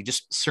association. We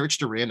just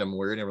searched a random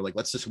word and we're like,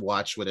 let's just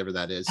watch whatever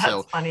that is.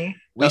 That's funny.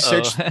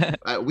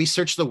 We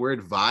searched the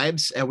word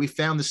vibes, and we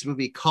found this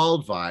movie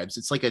called Vibes.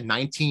 It's like a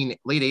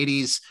late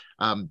 80s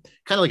kind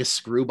of like a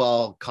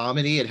screwball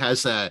comedy.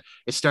 It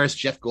stars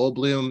Jeff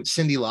Goldblum,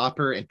 Cyndi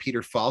Lauper, and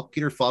Peter Falk.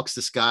 Peter Falk's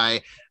this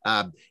guy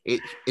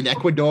in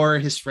Ecuador.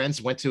 His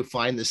friends went to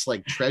find this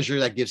like treasure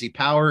that gives you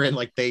power, and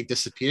like they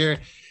disappear,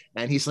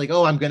 and he's like,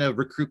 oh, I'm gonna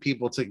recruit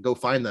people to go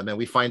find them. And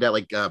we find out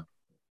like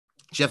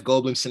Jeff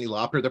Goldblum, Cyndi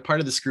Lauper, they're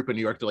part of this group in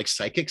New York. They're like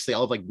psychics. They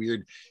all have like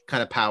weird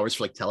kind of powers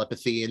for like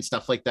telepathy and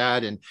stuff like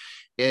that. And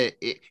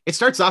it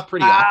starts off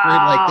pretty awkward.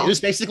 Like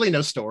there's basically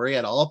no story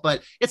at all,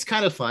 but it's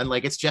kind of fun.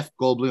 Like it's Jeff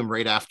Goldblum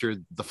right after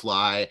The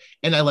Fly,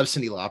 and I love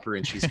Cyndi Lauper,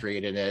 and she's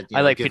great in it.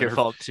 I like Peter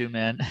Falk too,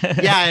 man.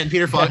 Yeah, and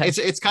Peter Falk.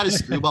 It's kind of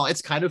screwball.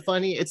 It's kind of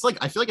funny. It's like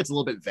I feel like it's a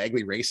little bit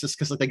vaguely racist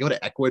because like they go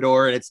to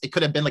Ecuador, and it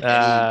could have been like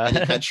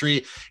any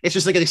country. It's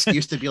just like an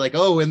excuse to be like,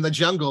 oh, in the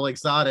jungle,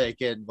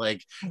 exotic, and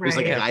like there's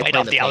like a guy fight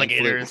off the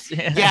alligators.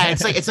 Yeah,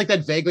 it's like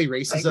that vaguely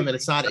racism, and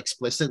it's not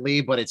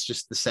explicitly, but it's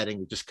just the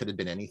setting. It just could have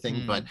been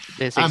anything. But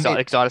this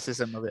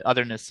exoticism of it,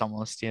 otherness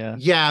almost.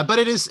 Yeah, but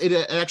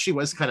it actually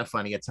was kind of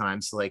funny at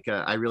times. Like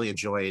I really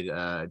enjoyed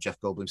Jeff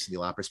Goldblum's Cyndi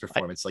Lauper's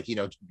performance. Like, you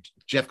know,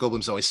 Jeff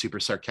Goldblum's always super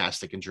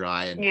sarcastic and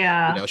dry, and you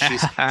know,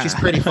 she's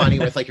pretty funny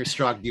with like her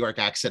strong New York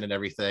accent and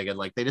everything, and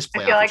like they just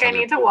play. I feel like I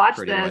need to watch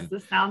this.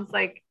 This sounds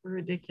like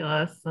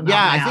ridiculous.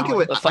 Yeah, I think it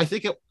was. I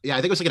think it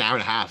was like an hour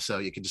and a half, so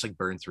you could just like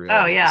burn through it.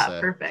 Oh yeah,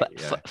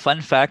 perfect.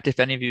 Fun fact: if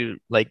any of you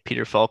like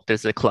Peter Falk,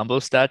 there's a Columbo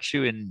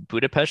statue in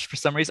Budapest for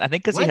some reason. I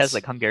think because he has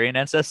like Hungarian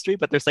ancestry,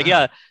 but there's like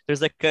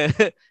there's like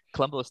a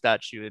Columbo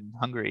statue in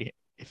Hungary.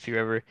 If you're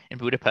ever in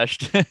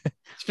Budapest, I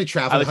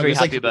was very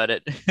happy about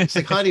it. It's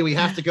like, honey, we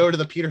have to go to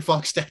the Peter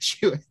Falk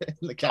statue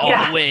in the capital.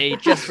 All the way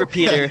just for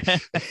Peter.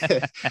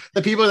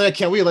 The people that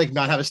can we like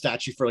not have a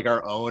statue for like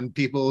our own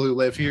people who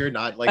live here,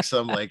 not like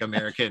some like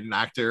American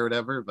actor or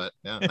whatever. But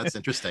yeah, that's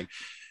interesting.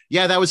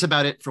 Yeah, that was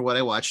about it for what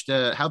I watched.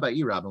 How about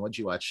you, Robin? What did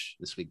you watch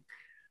this week?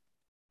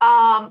 So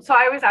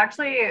I was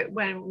actually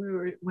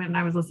when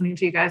I was listening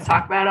to you guys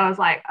talk about it, I was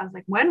like,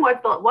 what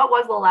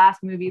was the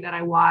last movie that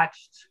I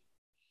watched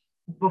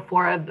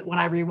before when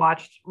I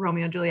rewatched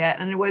Romeo and Juliet?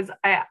 And it was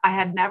I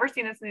had never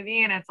seen this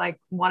movie, and it's like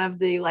one of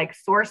the like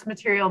source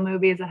material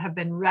movies that have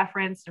been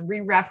referenced and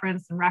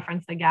re-referenced and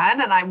referenced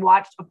again. And I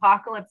watched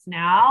Apocalypse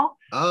Now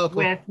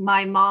with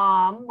my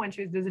mom when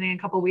she was visiting a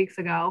couple of weeks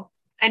ago.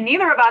 And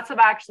neither of us have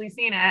actually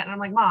seen it. And I'm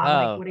like, Mom,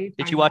 like, what are you?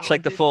 Did you watch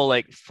like the full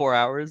like 4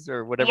 hours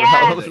or whatever?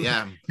 Yes.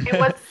 Yeah. It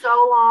was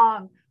so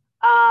long.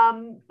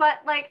 But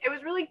like it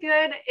was really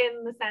good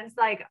in the sense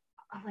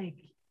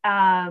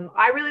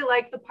I really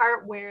liked the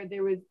part where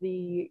there was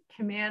the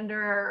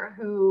commander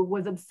who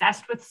was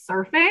obsessed with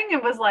surfing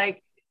and was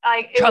like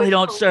Charlie,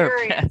 don't surf.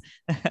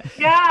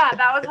 Yeah,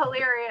 that was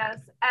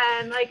hilarious.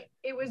 And like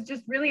it was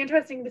just really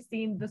interesting to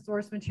see the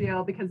source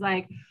material because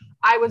like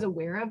I was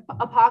aware of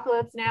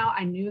Apocalypse Now.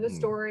 I knew the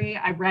story.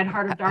 I read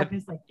Heart of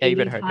Darkness like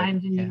 80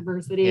 times in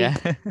university. Yeah.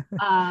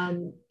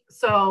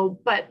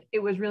 But it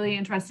was really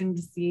interesting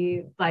to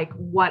see like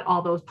what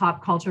all those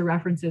pop culture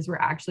references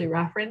were actually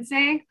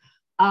referencing.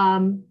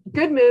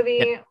 Good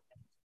movie,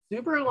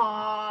 super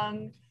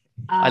long.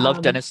 I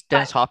love Dennis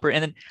Hopper,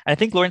 and then I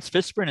think Lawrence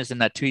Fishburne is in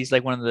that too. He's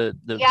like one of the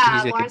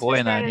he's like a boy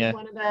in that. Yeah,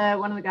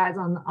 one of the guys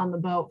on the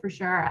boat for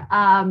sure.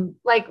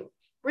 Like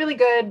really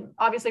good.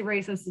 Obviously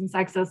racist and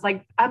sexist.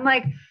 Like I'm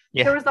like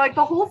there was like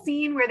the whole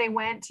scene where they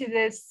went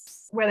to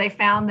where they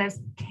found this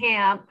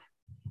camp,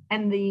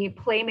 and the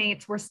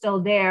playmates were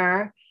still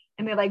there,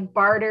 and they like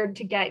bartered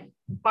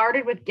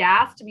with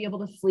gas to be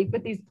able to sleep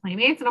with these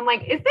playmates. And I'm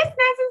like, is this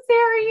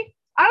necessary?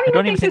 I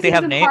don't even think they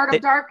have names.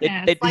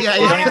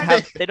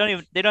 They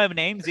don't have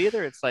names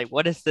either. It's like,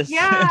 what is this?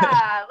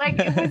 Yeah, like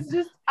it was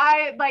just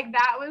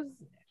that was,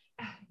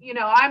 you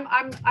know,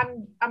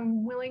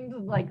 I'm willing to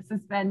like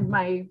suspend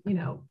my, you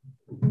know,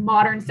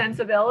 modern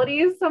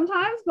sensibilities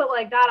sometimes, but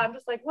like that I'm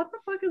just like, what the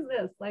fuck is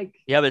this? Like,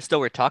 yeah, but still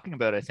we're talking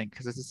about it, I think,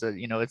 because this is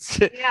it's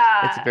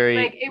very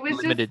like it was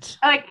limited. Just,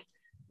 like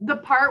the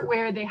part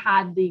where they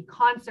had the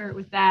concert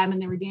with them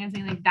and they were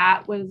dancing, like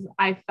that was,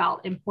 I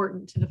felt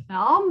important to the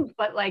film.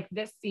 But like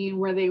this scene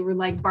where they were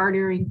like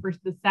bartering for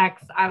the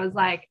sex, I was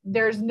like,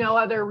 there's no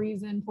other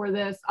reason for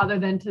this other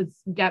than to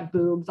get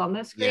boobs on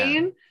the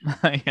screen.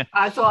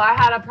 Yeah. So I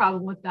had a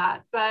problem with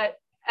that. But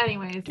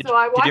anyways,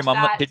 I watched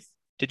that.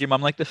 Did your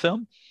mom like the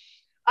film?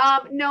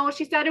 No,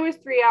 she said it was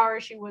 3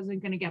 hours. She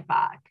wasn't going to get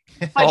back,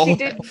 but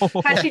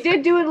she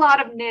did do a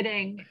lot of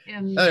knitting.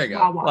 There you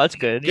go. Well, that's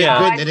good.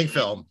 Yeah, good knitting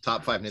film.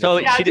 Top 5 knitting. So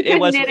it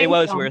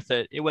was worth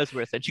it. It was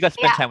worth it. She got to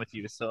spend time with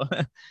you. So.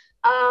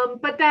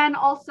 But then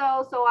also,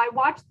 I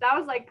watched. That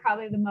was like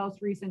probably the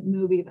most recent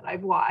movie that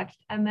I've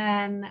watched, and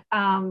then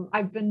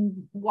I've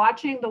been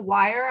watching The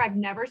Wire. I've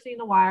never seen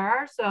The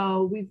Wire,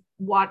 so we've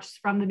watched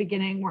from the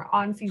beginning. We're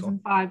on season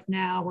 5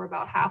 now. We're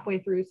about halfway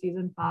through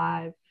season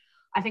 5.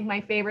 I think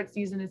my favorite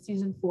season is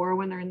season 4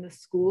 when they're in the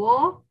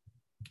school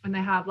and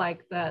they have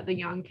like the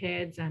young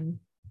kids, and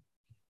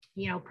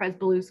you know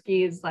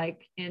Presbeluski is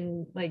like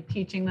in like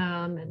teaching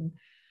them, and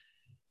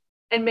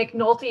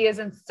McNulty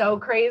isn't so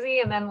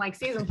crazy, and then like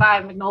season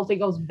 5 McNulty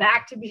goes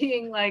back to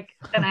being like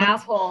an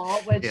asshole,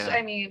 which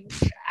I mean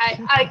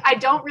I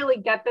don't really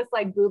get this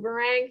like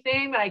boomerang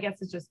thing, but I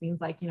guess it just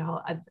means like, you know,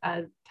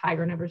 a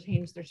tiger never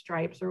changed their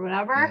stripes or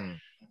whatever.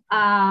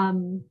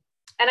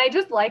 And I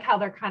just like how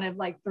they're kind of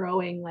like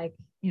throwing like,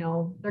 you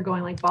know, they're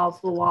going like balls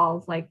to the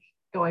walls, like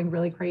going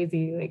really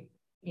crazy, like,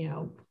 you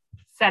know,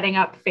 setting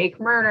up fake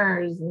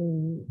murders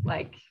and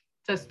like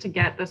just to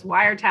get this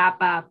wiretap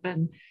up.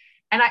 And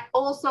I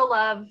also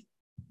love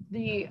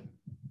The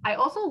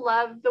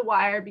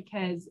Wire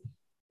because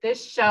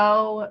this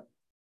show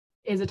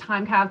is a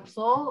time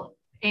capsule,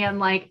 and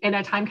like in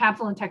a time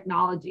capsule in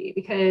technology,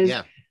 because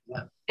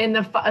in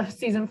the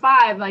season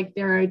 5, like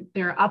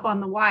they're up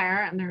on the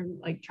wire and they're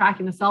like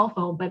tracking the cell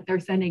phone, but they're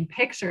sending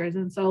pictures.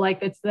 And so like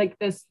it's like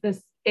this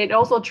it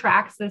also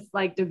tracks this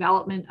like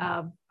development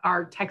of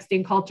our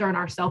texting culture and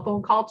our cell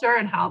phone culture,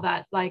 and how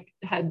that like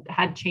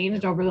had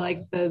changed over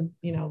like the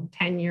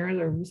 10 years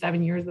or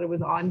 7 years that it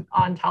was on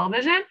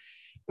television,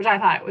 which I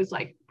thought was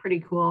like pretty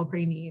cool,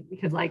 pretty neat,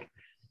 because like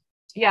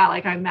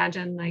like I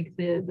imagine like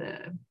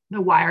the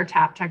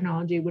wiretap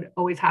technology would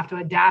always have to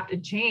adapt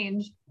and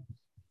change,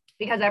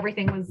 because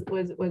everything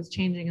was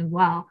changing as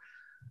well.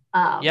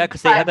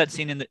 Because they have that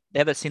scene in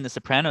The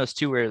Sopranos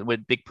too, where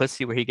with Big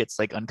Pussy, where he gets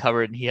like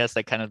uncovered and he has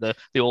like kind of the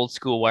old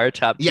school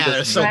wiretap. Yeah,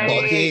 they're so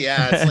bulky.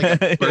 Yeah, it's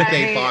like a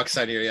birthday box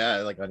on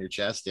your like on your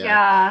chest.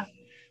 Yeah,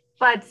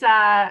 but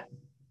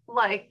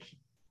like,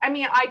 I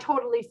mean, I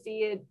totally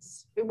see it.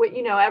 What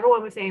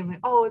everyone was saying like,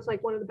 oh, it's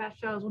like one of the best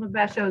shows.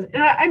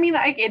 And I mean,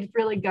 like, it's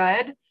really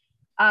good.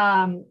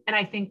 And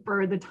I think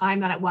for the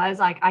time that it was,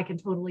 like, I can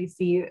totally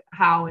see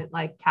how it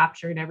like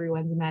captured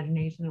everyone's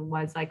imagination and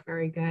was like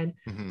very good.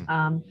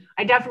 Mm-hmm.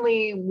 I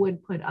definitely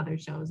would put other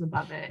shows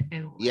above it.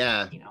 And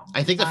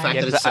I think the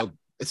fact that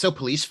it's so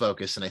police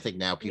focused, and I think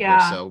now people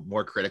are so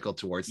more critical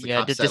towards the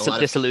cops.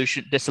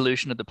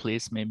 Dissolution of the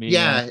police, maybe.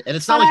 And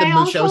it's not like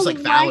the show's like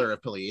Valor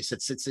of Police.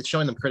 It's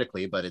showing them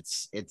critically, but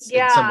it's in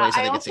some ways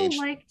I think it's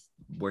aged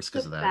worse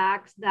because of that.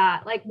 Fact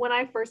that like when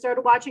I first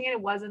started watching it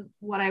wasn't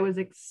what I was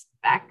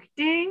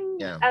expecting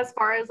as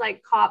far as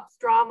like cops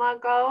drama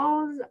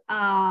goes.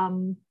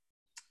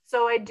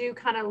 So I do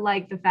kind of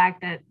like the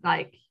fact that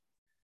like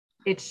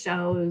it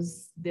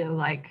shows the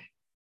like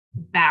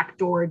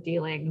backdoor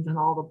dealings and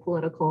all the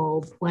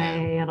political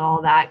play and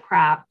all that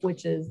crap,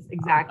 which is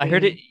exactly. I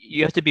heard it.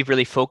 You have to be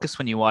really focused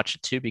when you watch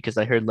it too, because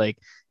I heard like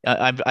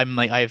I'm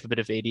like I have a bit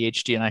of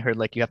ADHD, and I heard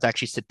like you have to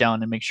actually sit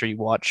down and make sure you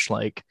watch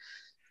like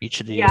each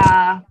of the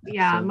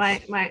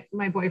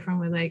my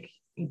boyfriend would like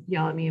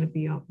yell at me in a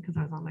BO because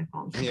I was on my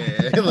phone.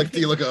 Like, do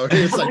you look over?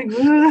 It's like,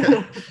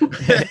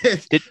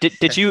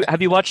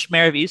 have you watched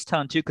Mayor of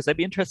Easttown too? Because I'd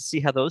be interested to see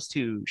how those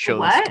two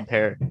shows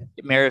compare.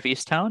 Mayor of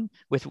Easttown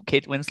with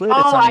Kate Winslet.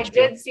 Oh, I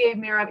did see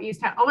Mayor of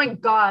Easttown. Oh my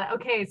god.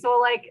 Okay, so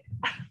like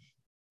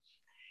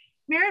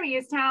Mayor of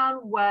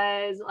Easttown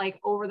was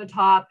like over the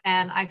top,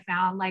 and I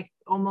found like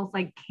almost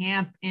like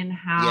camp in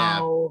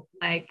how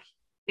like.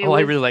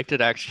 I really liked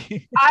it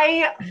actually.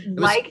 I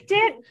liked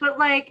it, but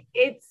like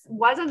it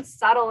wasn't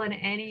subtle in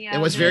any of it. It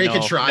was very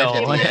contrived.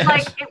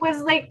 It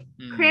was like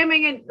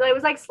cramming and it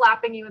was like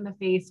slapping you in the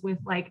face with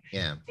like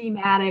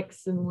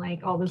thematics and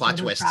like all this plot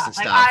twists crap. and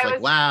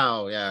stuff.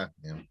 Wow,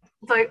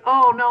 It's like,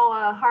 oh no,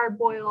 a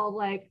hard-boiled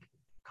like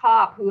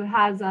cop who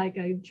has like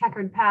a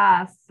checkered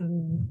past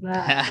and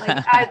that.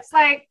 Like it's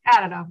like I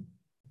don't know.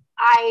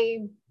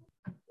 I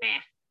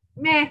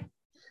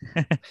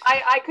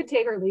could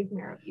take or leave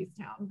Mayor of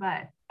Easttown,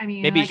 but I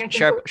mean, maybe like,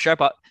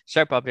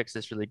 Sharp Objects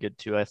is really good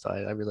too. I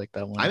really like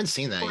that one. I haven't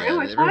seen that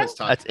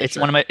yet. It's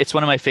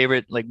one of my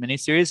favorite like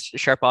miniseries,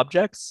 Sharp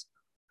Objects.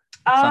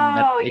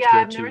 Oh yeah,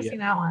 I've never seen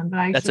that one,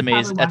 but that's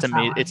amazing. That's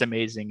amazing. It's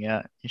amazing.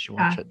 Yeah, you should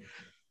watch it.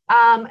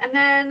 And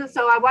then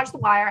so I watched The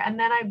Wire, and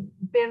then I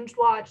binge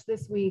watched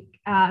this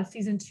week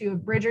season 2 of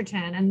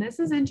Bridgerton, and this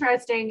is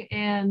interesting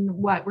in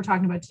what we're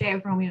talking about today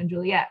with Romeo and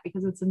Juliet,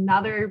 because it's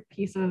another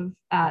piece of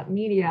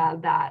media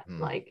that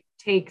like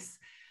takes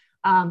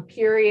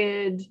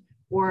period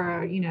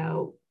or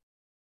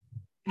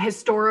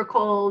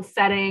historical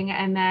setting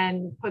and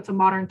then puts a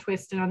modern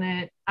twist on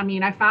it. I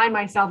mean, I find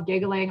myself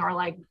giggling or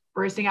like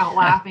bursting out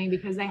laughing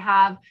because they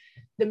have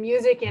the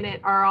music in it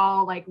are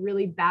all like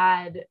really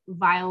bad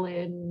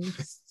violin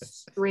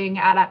string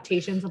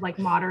adaptations of like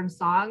modern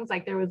songs.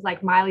 Like there was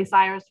like Miley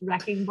Cyrus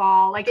Wrecking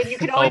Ball, like, and you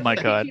could always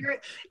hear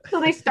it. So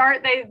they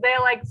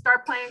like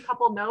start playing a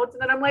couple notes,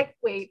 and then I'm like,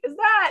 wait, is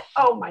that?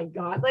 Oh my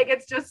god! Like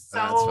it's just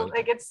so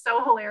like it's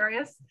so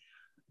hilarious.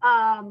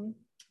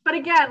 But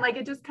again, like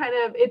it just kind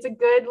of it's a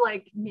good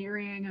like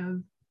mirroring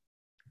of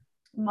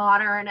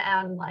modern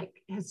and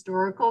like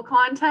historical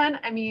content.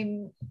 I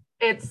mean,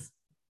 it's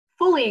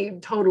fully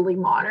totally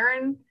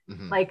modern.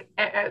 Like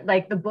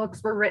the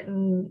books were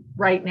written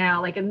right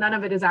now, like, and none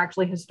of it is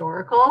actually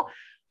historical.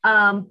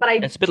 But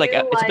it's a bit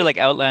like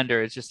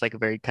Outlander. It's just like a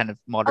very kind of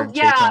modern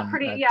take on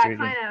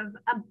kind of.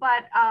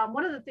 But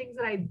one of the things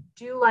that I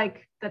do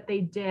like that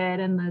they did,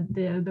 and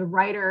the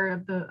writer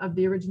of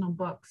the original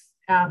books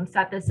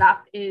set this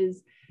up,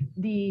 is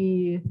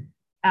the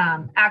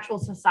actual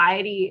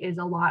society is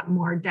a lot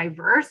more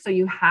diverse. So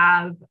you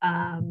have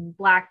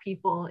Black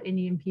people,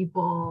 Indian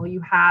people,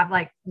 you have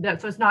like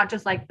so it's not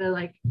just like the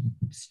like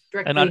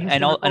strictly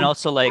and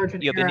also like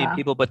you have Indian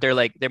people, but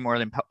they're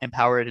more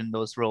empowered in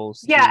those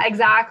roles. Yeah,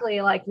 exactly.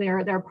 Like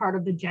they're part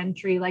of the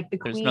gentry. Like the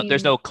queen.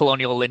 There's no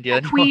colonial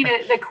India.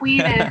 The queen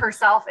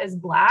herself is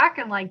Black,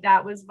 and like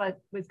that was what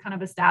was kind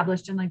of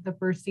established in like the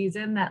first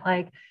season, that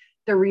like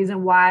the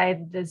reason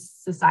why this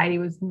society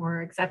was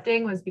more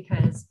accepting was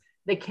because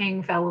the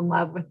king fell in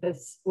love with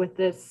this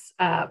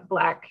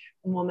black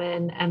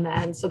woman, and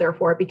then so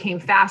therefore it became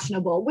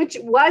fashionable, which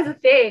was a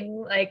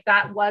thing. Like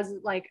that was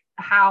like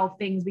how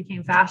things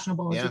became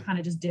fashionable. You kind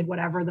of just did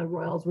whatever the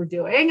royals were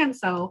doing, and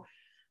so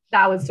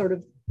that was sort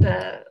of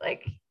the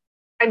like.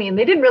 I mean,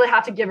 they didn't really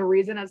have to give a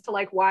reason as to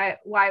like why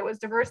it was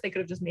diverse. They could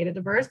have just made it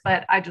diverse,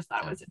 but I just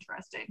thought it was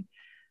interesting.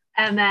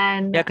 And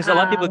then because a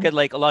lot of people get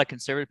like a lot of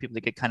conservative people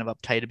that get kind of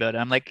uptight about it.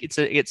 I'm like,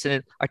 it's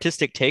an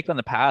artistic take on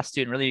the past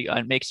too, and really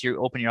makes you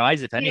open your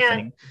eyes, if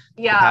anything.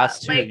 Yeah, the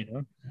past too, like,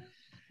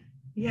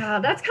 Yeah,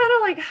 that's kind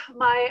of like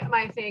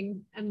my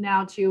thing, and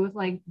now too with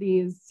like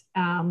these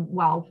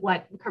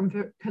what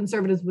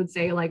conservatives would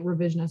say like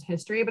revisionist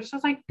history, but it's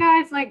just like,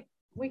 guys, like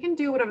we can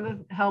do whatever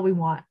the hell we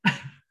want.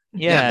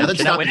 Yeah,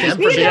 Jeanette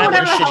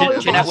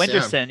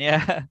Winterson.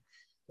 Yeah.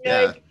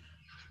 Like,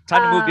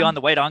 time to move beyond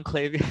the white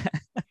enclave.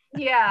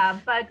 Yeah,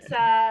 but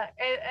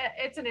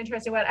it's an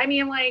interesting one. I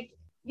mean, like,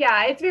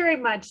 yeah, it's very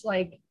much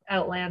like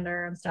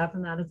Outlander and stuff,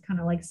 and that is kind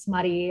of like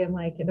smutty and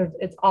like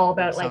it's all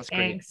about like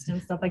angst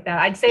and stuff like that.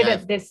 I'd say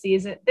that this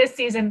season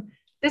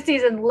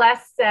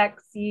less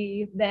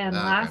sexy than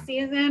last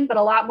season, but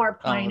a lot more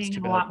pining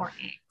and a lot more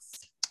angst.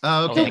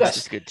 Oh, okay. Angst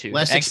is good too.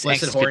 Less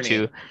explicit, horny.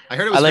 Too. I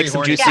heard it was. I like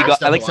some juicy.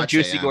 I like some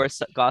juicy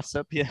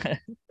gossip. Yeah.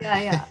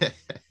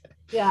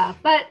 Yeah.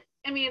 But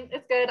I mean,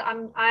 it's good.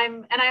 And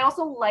I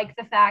also like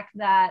the fact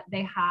that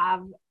they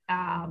have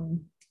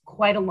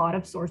quite a lot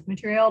of source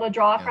material to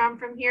draw from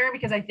here,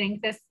 because I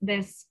think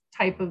this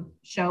type of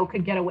show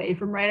could get away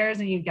from writers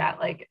and you get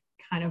like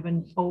kind of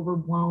an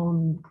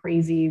overblown,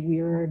 crazy,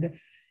 weird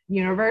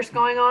universe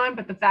going on.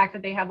 But the fact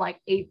that they have like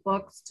 8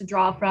 books to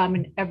draw from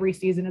and every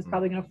season is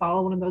probably going to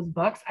follow one of those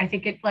books, I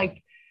think it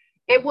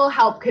will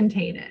help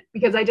contain it,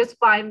 because I just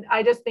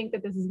think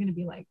that this is going to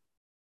be like,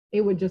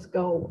 it would just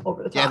go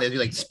over the top. Yeah, they do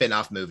like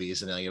spin-off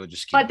movies, and then it would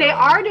just keep But they going.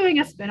 are doing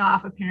a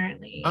spin-off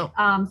apparently. Oh.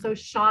 So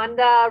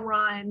Shonda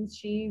Rhimes,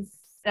 she's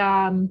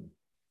Shondaland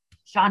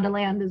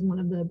is one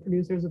of the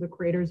producers or the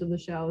creators of the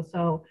show.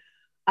 So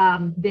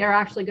they're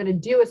actually going to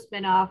do a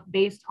spin-off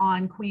based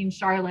on Queen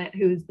Charlotte,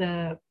 who's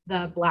the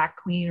Black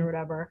Queen or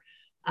whatever.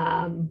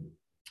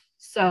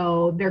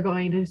 So they're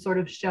going to sort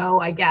of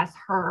show, I guess,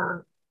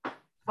 her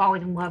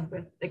falling in love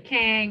with the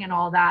king and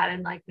all that,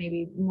 and like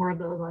maybe more of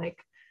the like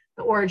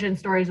the origin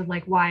stories of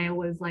like why it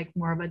was like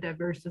more of a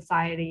diverse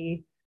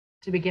society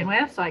to begin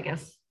with. So I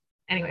guess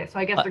they're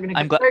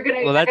gonna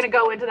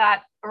go into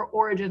that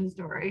origin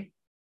story.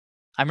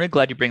 I'm really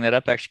glad you bring that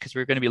up, actually, because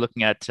we're going to be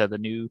looking at the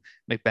new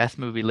Macbeth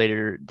movie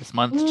later this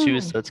month too.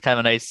 So it's kind of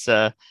a nice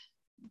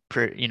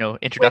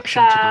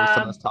introduction to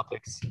some of those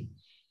topics.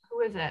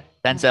 Who is it?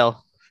 Denzel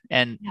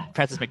and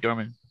Frances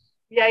McDormand.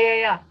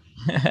 Yeah.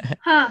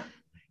 Huh.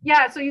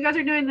 Yeah. So you guys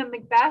are doing the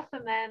Macbeth,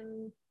 and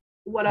then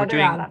what other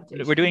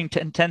adaptations? We're doing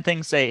 10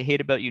 things I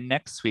hate about you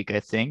next week,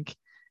 I think,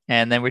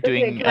 and then we're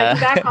doing. Can I come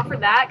back on for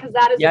that? Because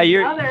that is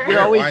you're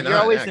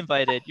always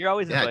invited. You're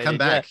always invited. Yeah, come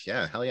back.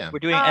 Yeah, hell yeah.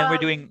 We're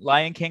doing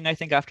Lion King, I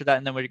think, after that,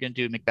 and then we're going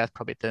to do Macbeth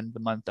probably at the end of the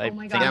month. Oh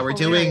my God, yeah, we're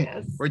doing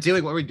a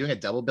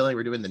double billing.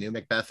 We're doing the new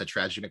Macbeth, the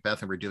tragedy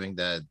Macbeth, and we're doing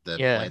the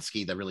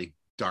Polanski, the really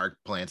dark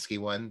Polanski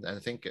one. I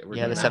think we're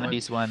doing the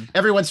 70s one.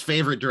 Everyone's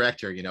favorite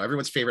director,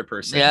 everyone's favorite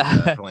person.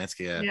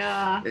 Polanski.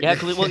 Yeah. We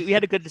had we'll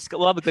have a good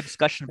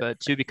discussion about it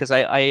too, because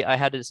I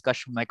had a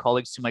discussion with my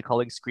colleagues too. My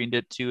colleagues screened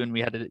it too, and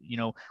we had a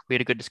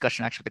good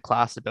discussion actually with the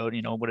class about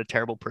what a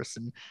terrible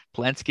person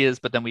Polanski is.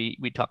 But then we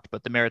talked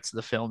about the merits of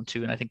the film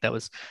too, and I think that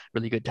was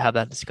really good to have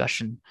that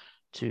discussion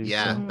too.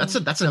 Yeah, so.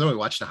 That's another one we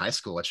watched in high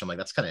school, which I'm like,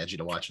 that's kind of edgy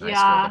to watch in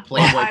high school.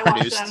 The I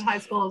watched that in high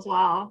school as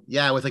well.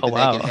 Yeah, with like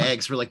the naked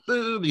hags. We're like,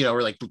 boob,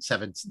 we're like grade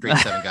 7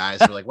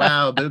 guys. We're like,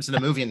 wow, boobs in a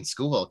movie in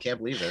school. Can't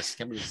believe this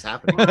is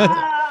happening.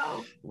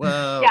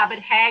 Whoa. Yeah, but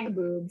hag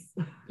boobs.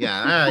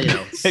 Yeah,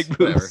 hag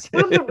boobs.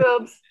 Boobs are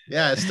boobs.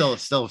 Yeah, it's still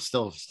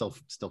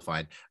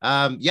fine.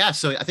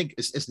 So I think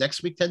is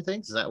next week 10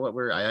 things? Is that what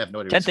I have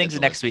no idea. 10 things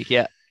next week,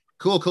 yeah.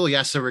 Cool.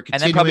 Yeah, so we're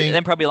continuing. And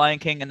then probably Lion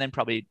King, and then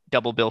probably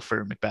double bill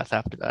for Macbeth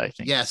after that, I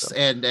think. Yes, so.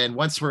 and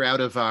once we're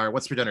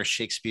done our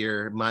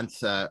Shakespeare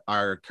month,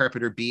 our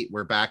Carpenter beat,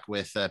 we're back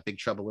with Big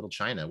Trouble Little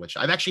China, which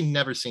I've actually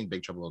never seen.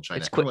 Big Trouble Little China.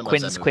 It's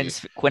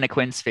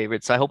Quinn's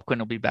favorite, so I hope Quinn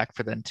will be back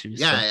for then too.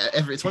 Yeah,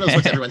 it's one of those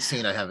ones everyone's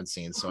seen. I haven't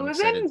seen, so I'm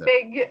excited.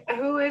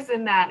 Who is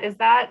in that? Is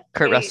that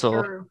Kurt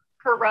Russell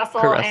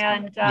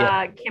and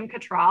Kim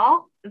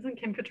Cattrall? Isn't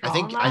Kim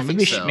Cattrall? I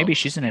think so. Maybe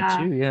she's in it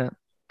too. Yeah.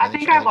 I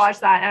think I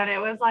watched that, and it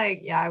was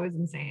like, it was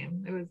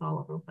insane. It was all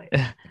over the place.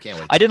 I can't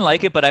wait. I didn't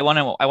like it, but I want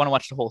to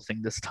watch the whole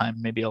thing this time.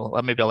 Maybe I'll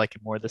like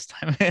it more this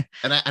time. and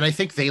I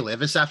think They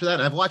Live is after that.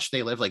 And I've watched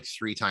They Live like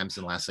 3 times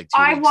in the last like 2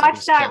 weeks. I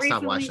watched that can't recently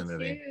stop watching the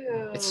movie.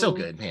 Too. It's so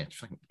good, man.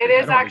 It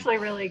is actually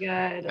really good.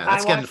 Yeah,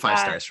 that's getting 5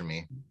 stars from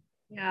me.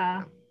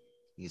 Yeah.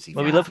 Easy.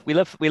 Well,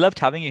 we loved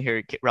having you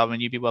here, Robin.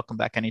 You'd be welcome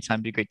back anytime.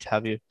 It'd be great to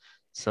have you.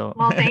 So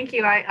well, thank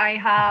you. I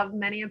have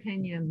many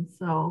opinions,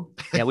 so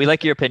yeah, we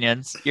like your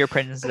opinions. Your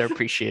opinions are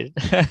appreciated.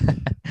 Yeah,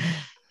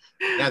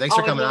 thanks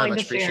for coming on.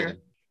 Much appreciated.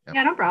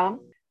 Yeah, no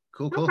problem.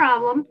 Cool. No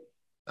problem.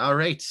 All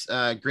right.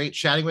 Great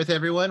chatting with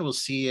everyone. We'll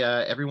see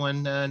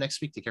everyone next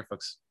week. Take care,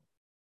 folks.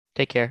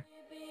 Take care.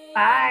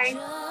 Bye.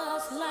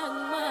 Just like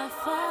my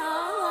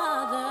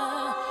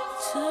father,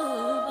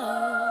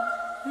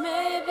 too.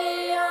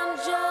 Maybe I'm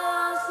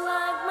just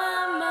like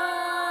my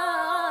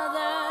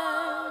mother.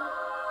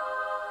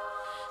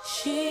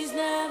 She's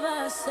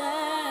never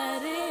said